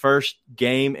 The first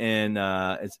game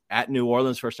it's at New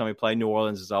Orleans. First time we play New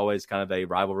Orleans is always kind of a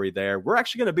rivalry there. We're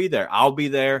actually going to be there. I'll be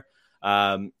there,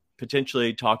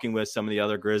 potentially talking with some of the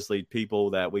other Grizzly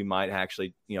people that we might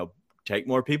actually, take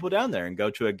more people down there and go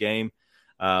to a game.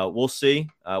 We'll see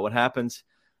what happens.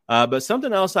 But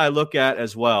something else I look at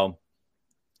as well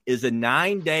is a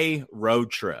 9-day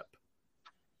road trip.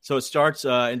 So it starts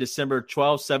in December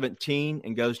 12, 17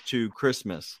 and goes to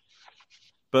Christmas.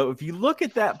 But if you look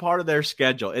at that part of their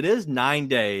schedule, it is 9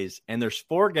 days, and there's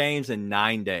 4 games in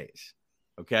 9 days.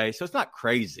 Okay, so it's not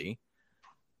crazy.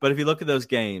 But if you look at those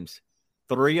games,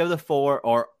 3 of the 4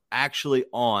 are actually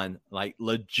on like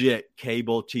legit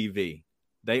cable TV.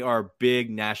 They are big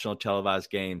national televised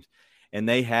games, and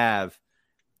they have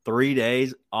 3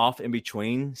 days off in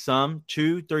between,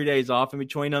 2-3 days off in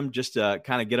between them, just to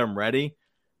kind of get them ready.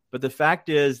 But the fact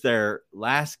is, their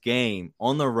last game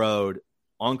on the road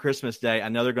on Christmas Day, I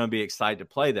know they're going to be excited to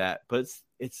play that, but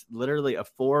it's literally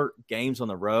 4 games on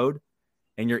the road,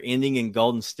 and you're ending in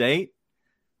Golden State.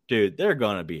 Dude, they're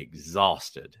going to be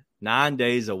exhausted. 9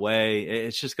 days away.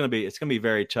 It's going to be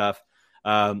very tough.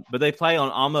 But they play on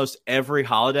almost every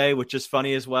holiday, which is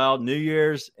funny as well. New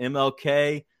Year's,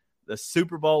 MLK, the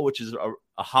Super Bowl, which is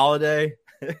a holiday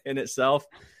in itself.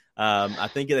 I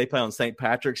think they play on St.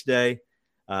 Patrick's Day.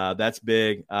 That's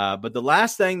big. But the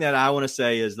last thing that I want to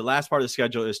say is the last part of the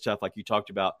schedule is tough, like you talked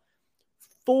about.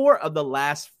 4 of the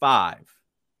last 5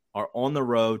 are on the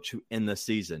road to end the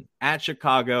season. At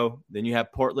Chicago, then you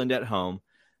have Portland at home.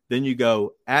 Then you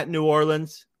go at New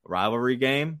Orleans, rivalry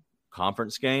game,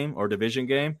 conference game, or division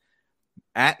game.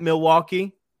 At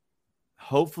Milwaukee,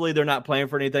 hopefully they're not playing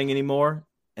for anything anymore.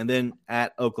 And then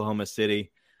at Oklahoma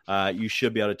City, you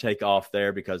should be able to take off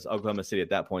there because Oklahoma City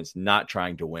at that point is not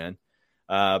trying to win.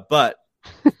 But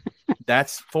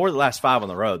that's 4 of the last 5 on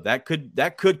the road. That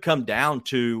could come down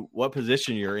to what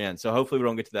position you're in. So hopefully we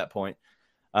don't get to that point.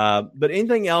 But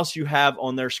anything else you have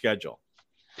on their schedule?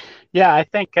 Yeah, I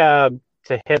think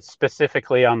to hit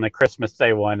specifically on the Christmas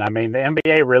Day one, I mean, the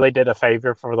NBA really did a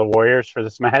favor for the Warriors for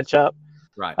this matchup.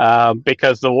 Right.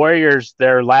 Because the Warriors,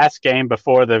 their last game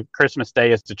before the Christmas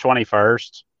Day is the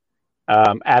 21st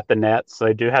at the Nets. So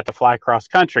they do have to fly cross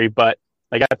country, but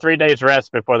they got 3 days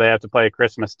rest before they have to play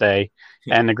Christmas Day.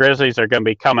 And the Grizzlies are going to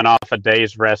be coming off a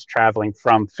day's rest traveling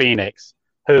from Phoenix,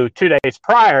 who 2 days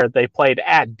prior they played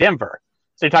at Denver.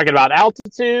 So you're talking about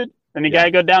altitude, and you got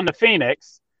to go down to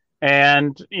Phoenix.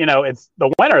 And, it's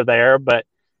the winter there, but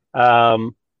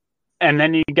and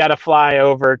then you got to fly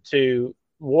over to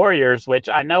Warriors, which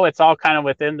I know it's all kind of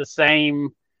within the same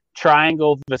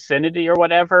triangle vicinity or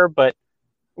whatever, but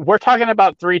we're talking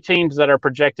about 3 teams that are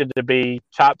projected to be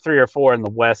top 3 or 4 in the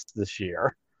West this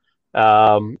year.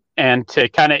 And to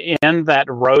kind of end that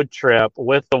road trip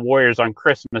with the Warriors on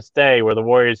Christmas Day, where the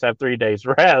Warriors have 3 days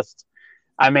rest,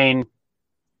 I mean,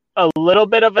 a little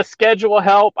bit of a schedule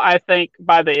help, I think,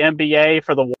 by the NBA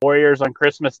for the Warriors on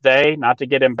Christmas Day, not to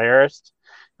get embarrassed.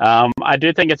 I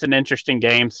do think it's an interesting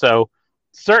game. So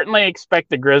certainly expect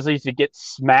the Grizzlies to get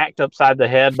smacked upside the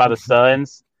head by the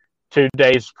Suns 2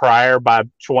 days prior by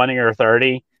 20 or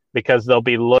 30 because they'll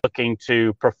be looking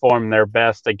to perform their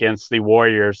best against the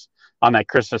Warriors on that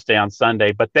Christmas Day on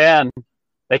Sunday. But then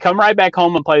they come right back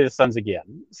home and play the Suns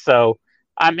again. So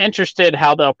I'm interested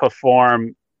how they'll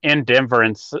perform in Denver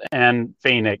and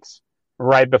Phoenix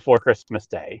right before Christmas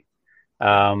Day.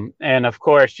 And of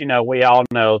course, we all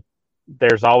know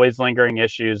there's always lingering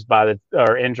issues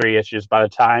or injury issues by the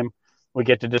time we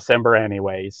get to December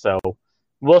anyway. So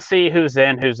we'll see who's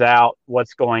in, who's out,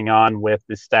 what's going on with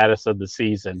the status of the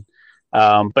season.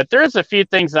 But there's a few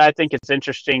things that I think it's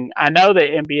interesting. I know the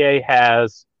NBA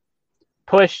has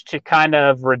pushed to kind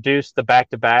of reduce the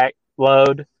back-to-back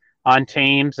load on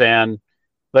teams. And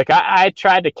look, I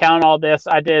tried to count all this.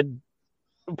 I did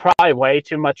probably way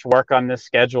too much work on this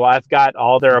schedule. I've got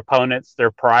all their opponents,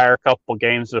 their prior couple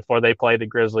games before they play the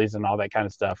Grizzlies and all that kind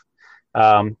of stuff.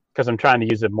 Because I'm trying to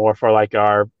use it more for like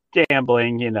our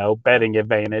gambling, betting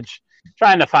advantage,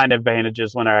 trying to find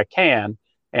advantages when I can.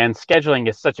 And scheduling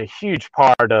is such a huge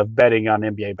part of betting on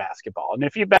NBA basketball. And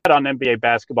if you bet on NBA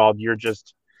basketball,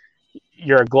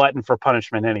 you're a glutton for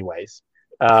punishment anyways.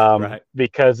 Right.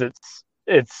 Because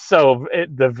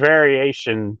the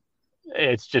variation,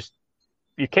 it's just,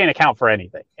 you can't account for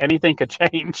anything. Anything could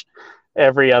change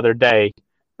every other day.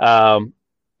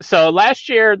 So last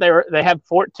year they had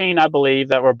 14, I believe,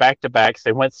 that were back-to-backs.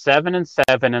 They went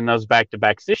 7-7 in those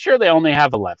back-to-backs. This year they only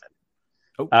have 11.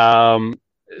 Oh.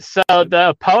 So the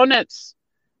opponents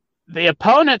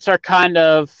are kind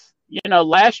of,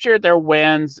 last year their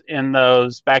wins in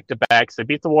those back-to-backs, they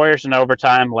beat the Warriors in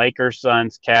overtime, Lakers,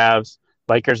 Suns, Cavs,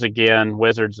 Lakers again,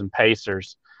 Wizards, and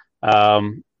Pacers.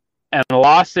 And the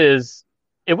losses,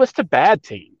 it was to bad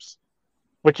teams,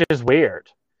 which is weird.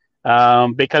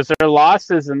 Because their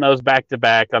losses in those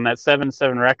back-to-back on that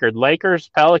 7-7 record, Lakers,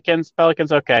 Pelicans,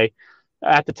 okay.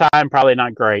 At the time, probably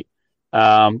not great.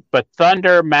 But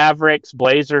Thunder, Mavericks,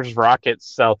 Blazers,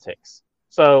 Rockets, Celtics.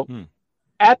 So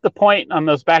at the point on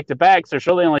those back-to-backs, there's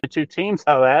really only two teams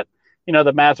out of that.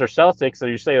 The Mavs or Celtics, so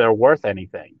you say they're worth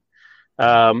anything.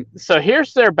 So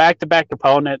here's their back-to-back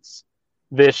opponents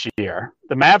this year.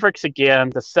 The Mavericks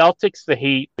again, the Celtics, the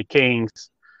Heat, the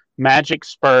Kings, Magic,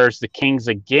 Spurs, the Kings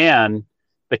again,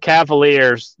 the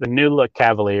Cavaliers, the new look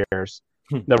Cavaliers,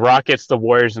 the Rockets, the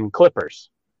Warriors, and Clippers.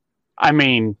 I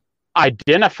mean,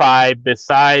 identify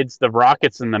besides the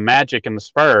Rockets and the Magic and the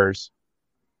Spurs,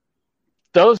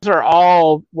 those are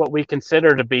all what we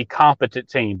consider to be competent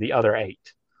teams, the other 8.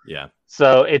 Yeah.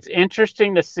 So it's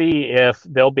interesting to see if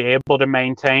they'll be able to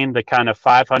maintain the kind of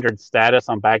 500 status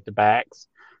on back-to-backs,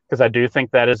 because I do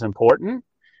think that is important.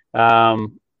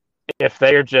 If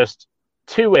they're just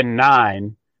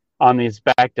 2-9 on these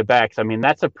back-to-backs, I mean,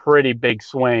 that's a pretty big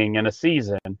swing in a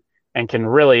season and can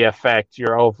really affect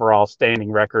your overall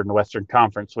standing record in the Western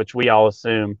Conference, which we all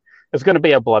assume is going to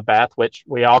be a bloodbath, which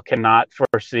we all cannot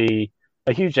foresee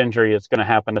a huge injury that's going to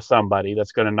happen to somebody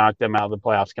that's going to knock them out of the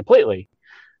playoffs completely.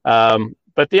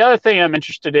 But the other thing I'm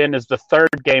interested in is the third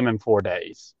game in 4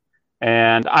 days.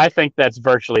 And I think that's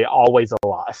virtually always a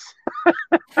loss.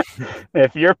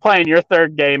 If you're playing your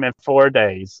third game in 4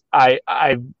 days,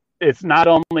 it's not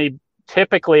only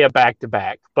typically a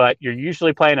back-to-back, but you're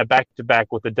usually playing a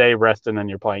back-to-back with a day rest and then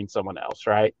you're playing someone else,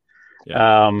 right?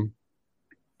 Yeah.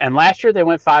 And last year they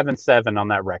went 5-7 on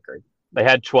that record. They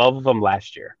had 12 of them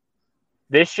last year.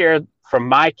 This year, from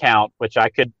my count, which I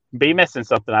could be missing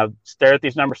something, I've stared at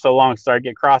these numbers so long, started to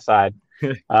get cross-eyed,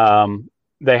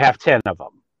 they have 10 of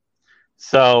them.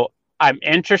 So I'm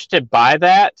interested by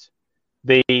that.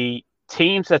 The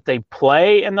teams that they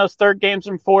play in those third games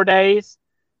in 4 days,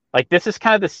 like this is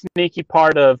kind of the sneaky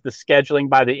part of the scheduling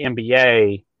by the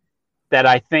NBA that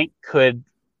I think could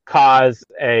cause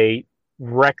a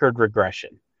record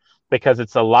regression, because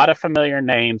it's a lot of familiar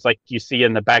names like you see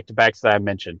in the back-to-backs that I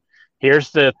mentioned.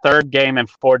 Here's the third game in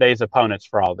 4 days opponents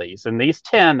for all these. And these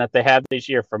 10 that they have this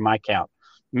year from my count: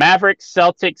 Mavericks,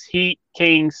 Celtics, Heat,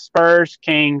 Kings, Spurs,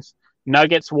 Kings,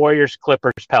 Nuggets, Warriors,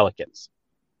 Clippers, Pelicans.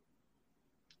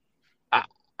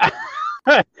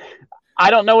 I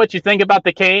don't know what you think about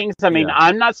the Kings. I mean,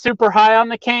 I'm not super high on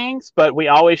the Kings, but we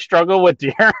always struggle with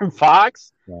De'Aaron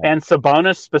Fox and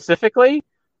Sabonis specifically.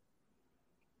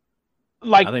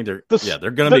 Like, I think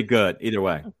they're going to be good either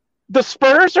way. The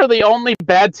Spurs are the only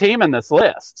bad team in this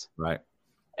list. Right.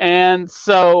 And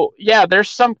so, there's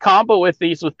some combo with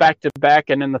these with back-to-back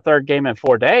and in the third game in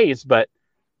 4 days, but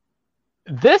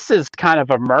this is kind of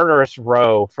a murderous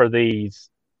row for these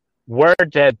we're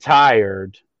dead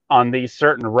tired on these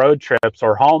certain road trips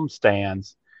or home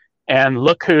stands. And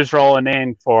look who's rolling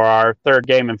in for our third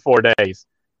game in 4 days: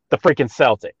 the freaking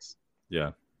Celtics.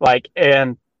 Yeah.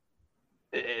 And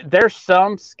there's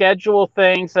some schedule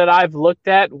things that I've looked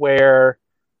at where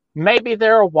maybe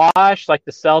they're a wash, like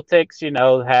the Celtics,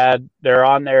 they're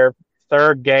on their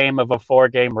third game of a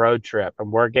 4-game road trip, and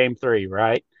we're game 3,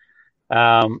 right?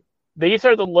 These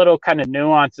are the little kind of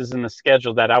nuances in the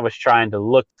schedule that I was trying to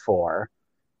look for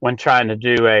when trying to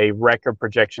do a record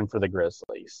projection for the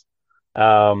Grizzlies.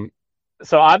 So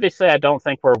obviously I don't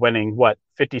think we're winning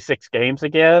 56 games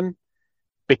again,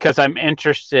 because I'm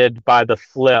interested by the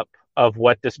flip of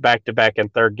what this back-to-back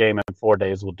and third game in 4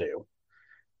 days will do.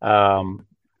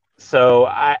 So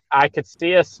I could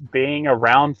see us being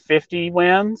around 50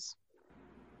 wins.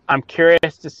 I'm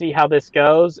curious to see how this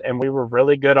goes, and we were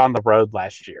really good on the road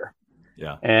last year.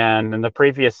 Yeah. And in the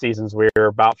previous seasons, we were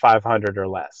about 500 or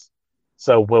less.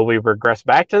 So will we regress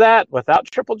back to that without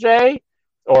Triple J,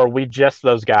 or are we just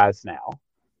those guys now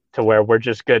to where we're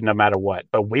just good no matter what?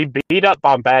 But we beat up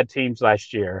on bad teams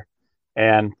last year,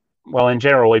 and, well, in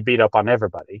general, we beat up on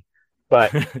everybody.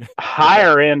 But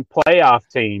higher-end playoff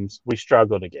teams we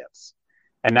struggled against.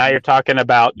 And now you're talking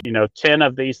about, 10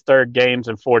 of these third games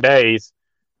in 4 days.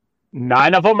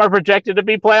 9 of them are projected to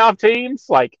be playoff teams.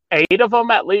 8 of them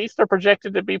at least are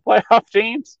projected to be playoff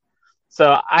teams.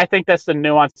 So I think that's the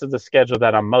nuance of the schedule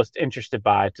that I'm most interested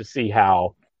by, to see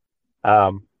how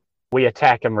we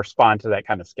attack and respond to that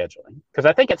kind of scheduling. Because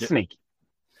I think it's sneaky.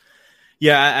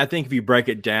 Yeah, I think if you break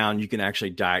it down, you can actually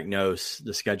diagnose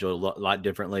the schedule a lot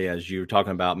differently, as you were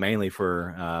talking about, mainly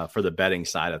for the betting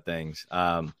side of things.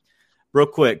 Real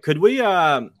quick, could we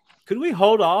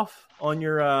hold off on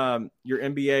your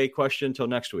NBA question until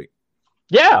next week?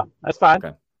 Yeah, that's fine.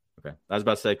 Okay. I was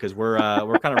about to say, because we're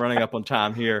kind of running up on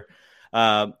time here,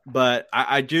 but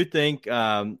I do think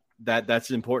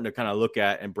that's important to kind of look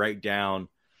at and break down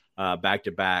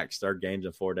back-to-backs, third games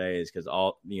in 4 days, because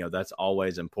that's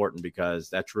always important, because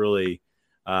that's really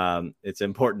it's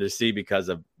important to see because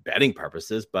of betting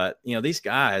purposes. But these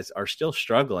guys are still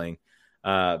struggling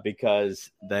because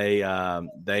they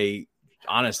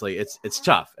honestly, it's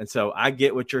tough. And so I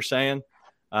get what you're saying,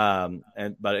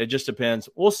 but it just depends.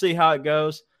 We'll see how it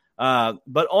goes.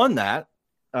 But on that,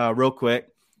 real quick,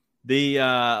 the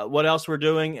what else we're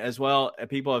doing as well,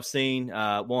 people have seen,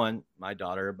 one, my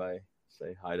daughter, by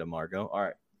say hi to Margot. All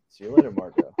right. See you later,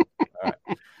 Margot. All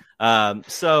right.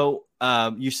 So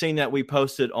you've seen that we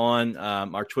posted on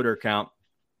our Twitter account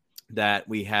that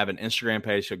we have an Instagram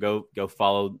page. So go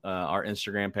follow our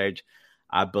Instagram page.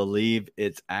 I believe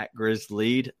it's at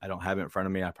GrizzLead. I don't have it in front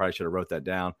of me. I probably should have wrote that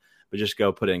down, but just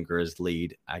go put in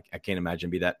GrizzLead. I can't imagine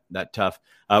it'd be that tough.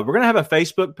 We're going to have a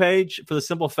Facebook page for the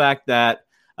simple fact that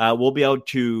we'll be able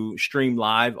to stream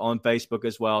live on Facebook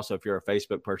as well. So if you're a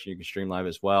Facebook person, you can stream live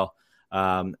as well.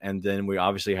 And then we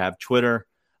obviously have Twitter.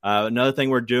 Another thing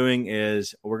we're doing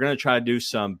is we're going to try to do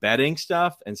some betting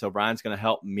stuff. And so Brian's going to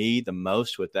help me the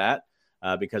most with that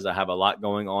because I have a lot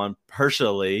going on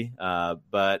personally.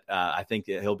 But I think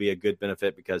that he'll be a good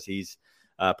benefit because he's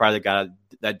probably the guy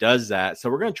that does that. So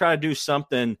we're going to try to do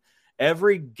something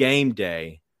every game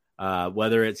day,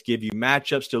 whether it's give you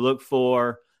matchups to look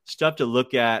for, stuff to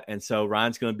look at. And so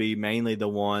Ryan's going to be mainly the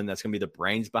one that's going to be the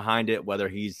brains behind it, whether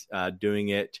he's doing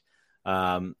it,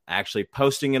 actually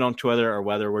posting it on Twitter, or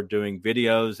whether we're doing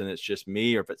videos and it's just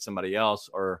me, or if it's somebody else,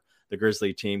 or the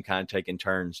Grizzly team kind of taking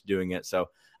turns doing it. So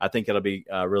I think it'll be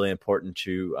really important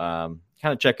to kind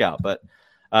of check out. But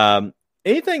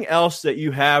anything else that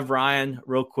you have, Ryan,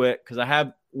 real quick? Because I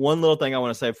have one little thing I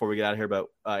want to say before we get out of here, but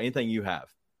anything you have?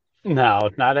 No,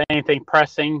 not anything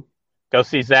pressing. Go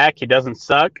see Zach. He doesn't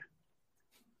suck.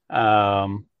 He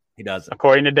doesn't.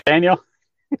 According to Daniel.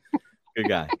 Good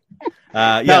guy.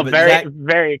 No,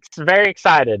 very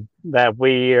excited that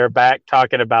we are back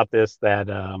talking about this. That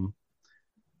a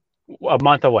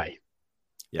month away.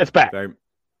 Yeah, it's back. Very,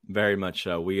 very much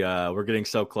so. We're getting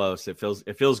so close. It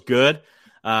feels good.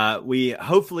 We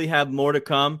hopefully have more to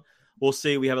come. We'll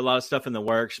see. We have a lot of stuff in the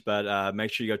works, but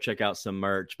make sure you go check out some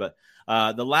merch. But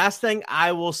the last thing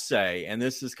I will say, and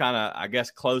this is kind of, I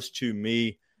guess, close to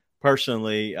me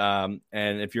personally, and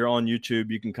if you're on YouTube,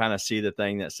 you can kind of see the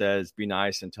thing that says be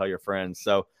nice and tell your friends.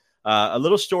 So a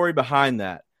little story behind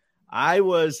that. I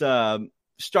was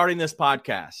starting this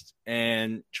podcast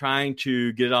and trying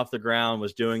to get it off the ground,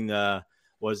 was doing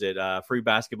Free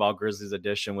Basketball Grizzlies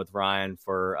edition with Ryan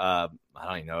for, I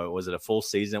don't even know, was it a full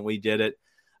season we did it?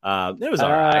 It was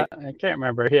all right. I can't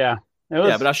remember. Yeah. It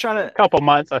was but I was trying to, a couple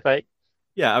months, I think.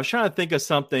 Yeah, I was trying to think of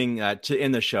something to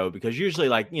end the show, because usually,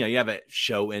 you have a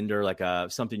show ender, like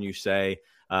something you say.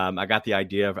 I got the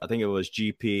idea of, I think it was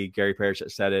GP, Gary Parrish,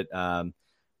 that said it.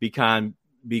 Be kind,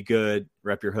 be good,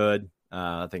 rep your hood.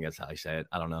 I think that's how you say it.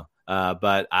 I don't know.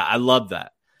 But I love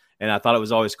that. And I thought it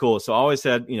was always cool. So I always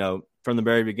said, from the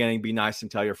very beginning, be nice and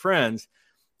tell your friends.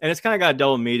 And it's kind of got a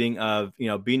double meaning of,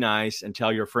 be nice and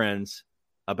tell your friends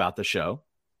about the show,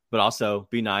 but also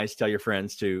be nice, tell your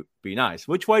friends to be nice.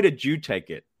 Which way did you take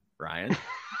it, Ryan?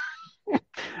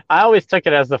 I always took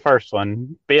it as the first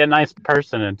one. Be a nice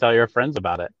person and tell your friends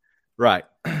about it. Right.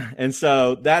 And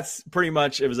so that's pretty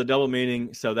much, it was a double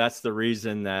meaning. So that's the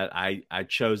reason that I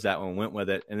chose that one, went with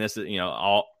it. And this is,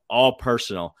 all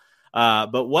personal.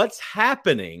 But what's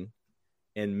happening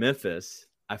in Memphis,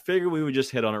 I figured we would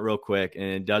just hit on it real quick, and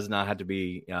it does not have to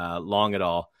be long at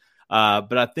all.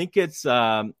 But I think it's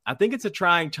a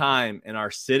trying time in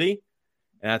our city.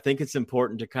 And I think it's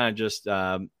important to kind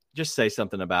of just say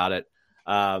something about it.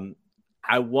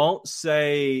 I won't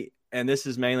say, and this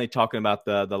is mainly talking about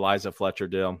the Liza Fletcher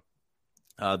deal.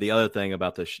 The other thing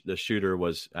about the shooter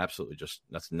was absolutely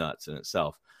that's nuts in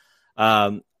itself.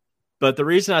 But the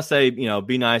reason I say,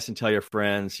 be nice and tell your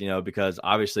friends, because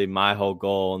obviously my whole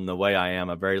goal and the way I am,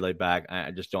 I'm very laid back.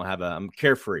 I just don't have I'm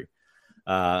carefree.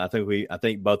 I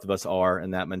think both of us are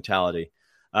in that mentality.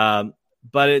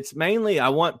 But it's mainly, I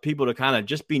want people to kind of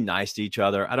just be nice to each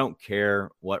other. I don't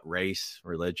care what race,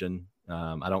 religion.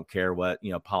 I don't care what,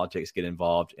 politics get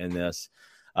involved in this.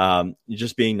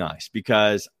 Just being nice,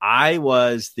 because I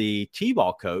was the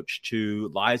T-ball coach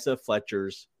to Liza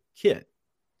Fletcher's kid.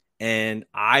 And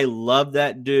I love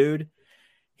that dude.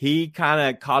 He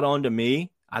kind of caught on to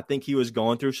me. I think he was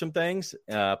going through some things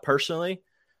personally.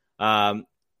 And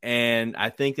I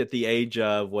think at the age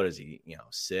of,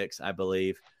 6, I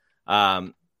believe,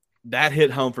 that hit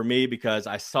home for me, because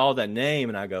I saw that name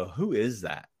and I go, who is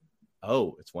that?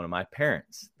 Oh, it's one of my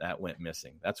parents that went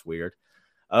missing. That's weird.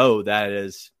 Oh, that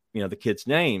is, the kid's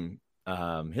name,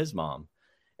 his mom.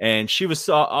 And she was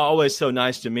always so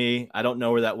nice to me. I don't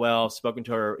know her that well. Spoken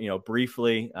to her,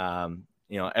 briefly.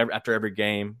 After every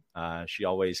game, she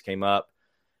always came up,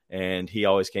 and he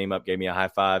always came up, gave me a high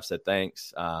five, said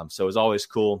thanks. So it was always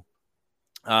cool.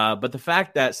 But the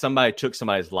fact that somebody took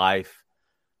somebody's life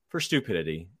for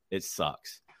stupidity, it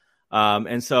sucks.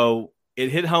 And so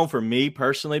it hit home for me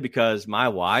personally, because my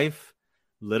wife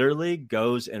literally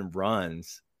goes and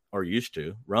runs, or used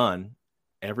to run,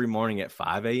 every morning at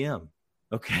 5 a.m.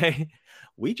 Okay.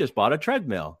 We just bought a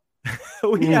treadmill.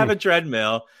 We have a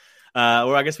treadmill.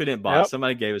 Or I guess we didn't buy it.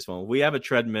 Somebody gave us one. We have a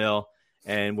treadmill,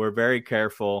 and we're very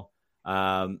careful.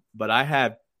 But I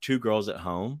have 2 girls at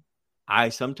home. I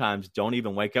sometimes don't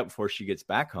even wake up before she gets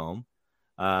back home,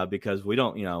 because we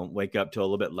don't, wake up till a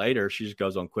little bit later. She just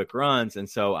goes on quick runs. And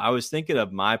so I was thinking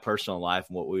of my personal life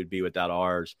and what we would be without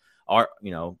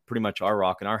pretty much our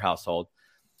rock in our household.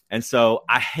 And so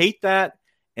I hate that.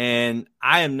 And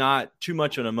I am not too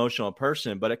much of an emotional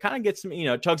person, but it kind of gets me,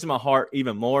 it tugs in my heart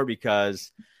even more,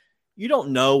 because you don't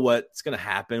know what's going to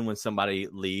happen when somebody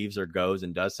leaves or goes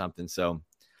and does something. So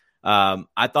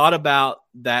I thought about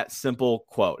that simple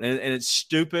quote, and it's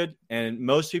stupid. And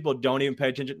most people don't even pay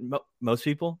attention. Most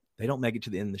people, they don't make it to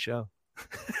the end of the show,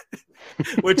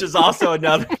 which is also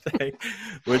another thing,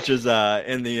 which is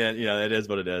in the end, it is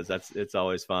what it is. It's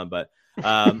always fun. But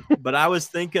I was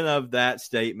thinking of that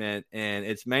statement, and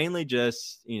it's mainly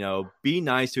just, be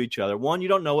nice to each other. One, you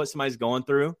don't know what somebody's going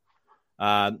through.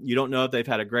 You don't know if they've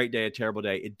had a great day, a terrible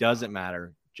day. It doesn't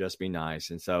matter. Just be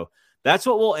nice. And so that's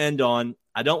what we'll end on.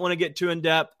 I don't want to get too in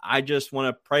depth. I just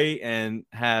want to pray and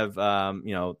have,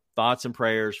 thoughts and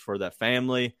prayers for that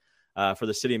family, for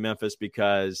the city of Memphis,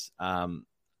 because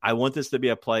I want this to be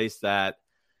a place that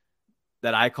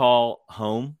I call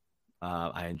home.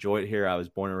 I enjoy it here. I was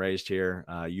born and raised here.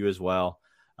 You as well.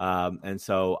 And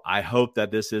so I hope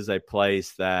that this is a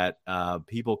place that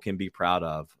people can be proud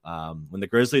of. When the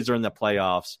Grizzlies are in the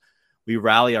playoffs, we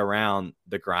rally around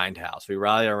the grindhouse. We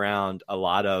rally around a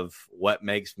lot of what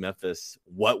makes Memphis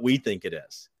what we think it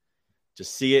is. To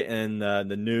see it in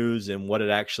the news and what it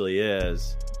actually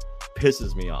is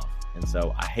pisses me off. And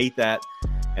so I hate that.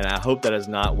 And I hope that is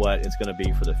not what it's going to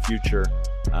be for the future.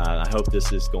 I hope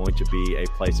this is going to be a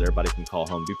place that everybody can call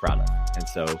home, be proud of. And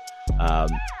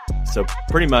so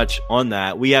pretty much on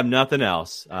that, we have nothing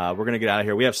else. We're going to get out of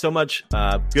here. We have so much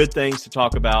good things to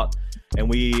talk about.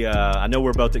 And I know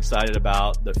we're both excited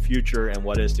about the future and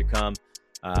what is to come.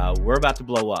 We're about to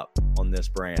blow up on this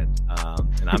brand.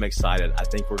 And I'm excited. I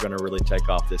think we're going to really take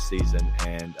off this season.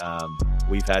 And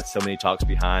we've had so many talks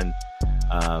behind,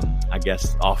 I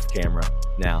guess, off camera.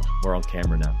 Now we're on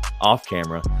camera now, off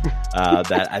camera,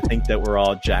 that I think that we're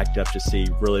all jacked up to see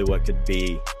really what could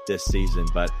be this season.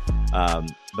 But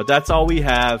that's all we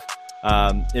have.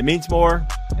 It means more.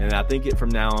 And I think from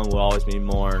now on will always mean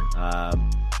more.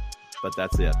 But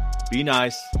that's it. Be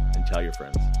nice and tell your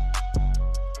friends.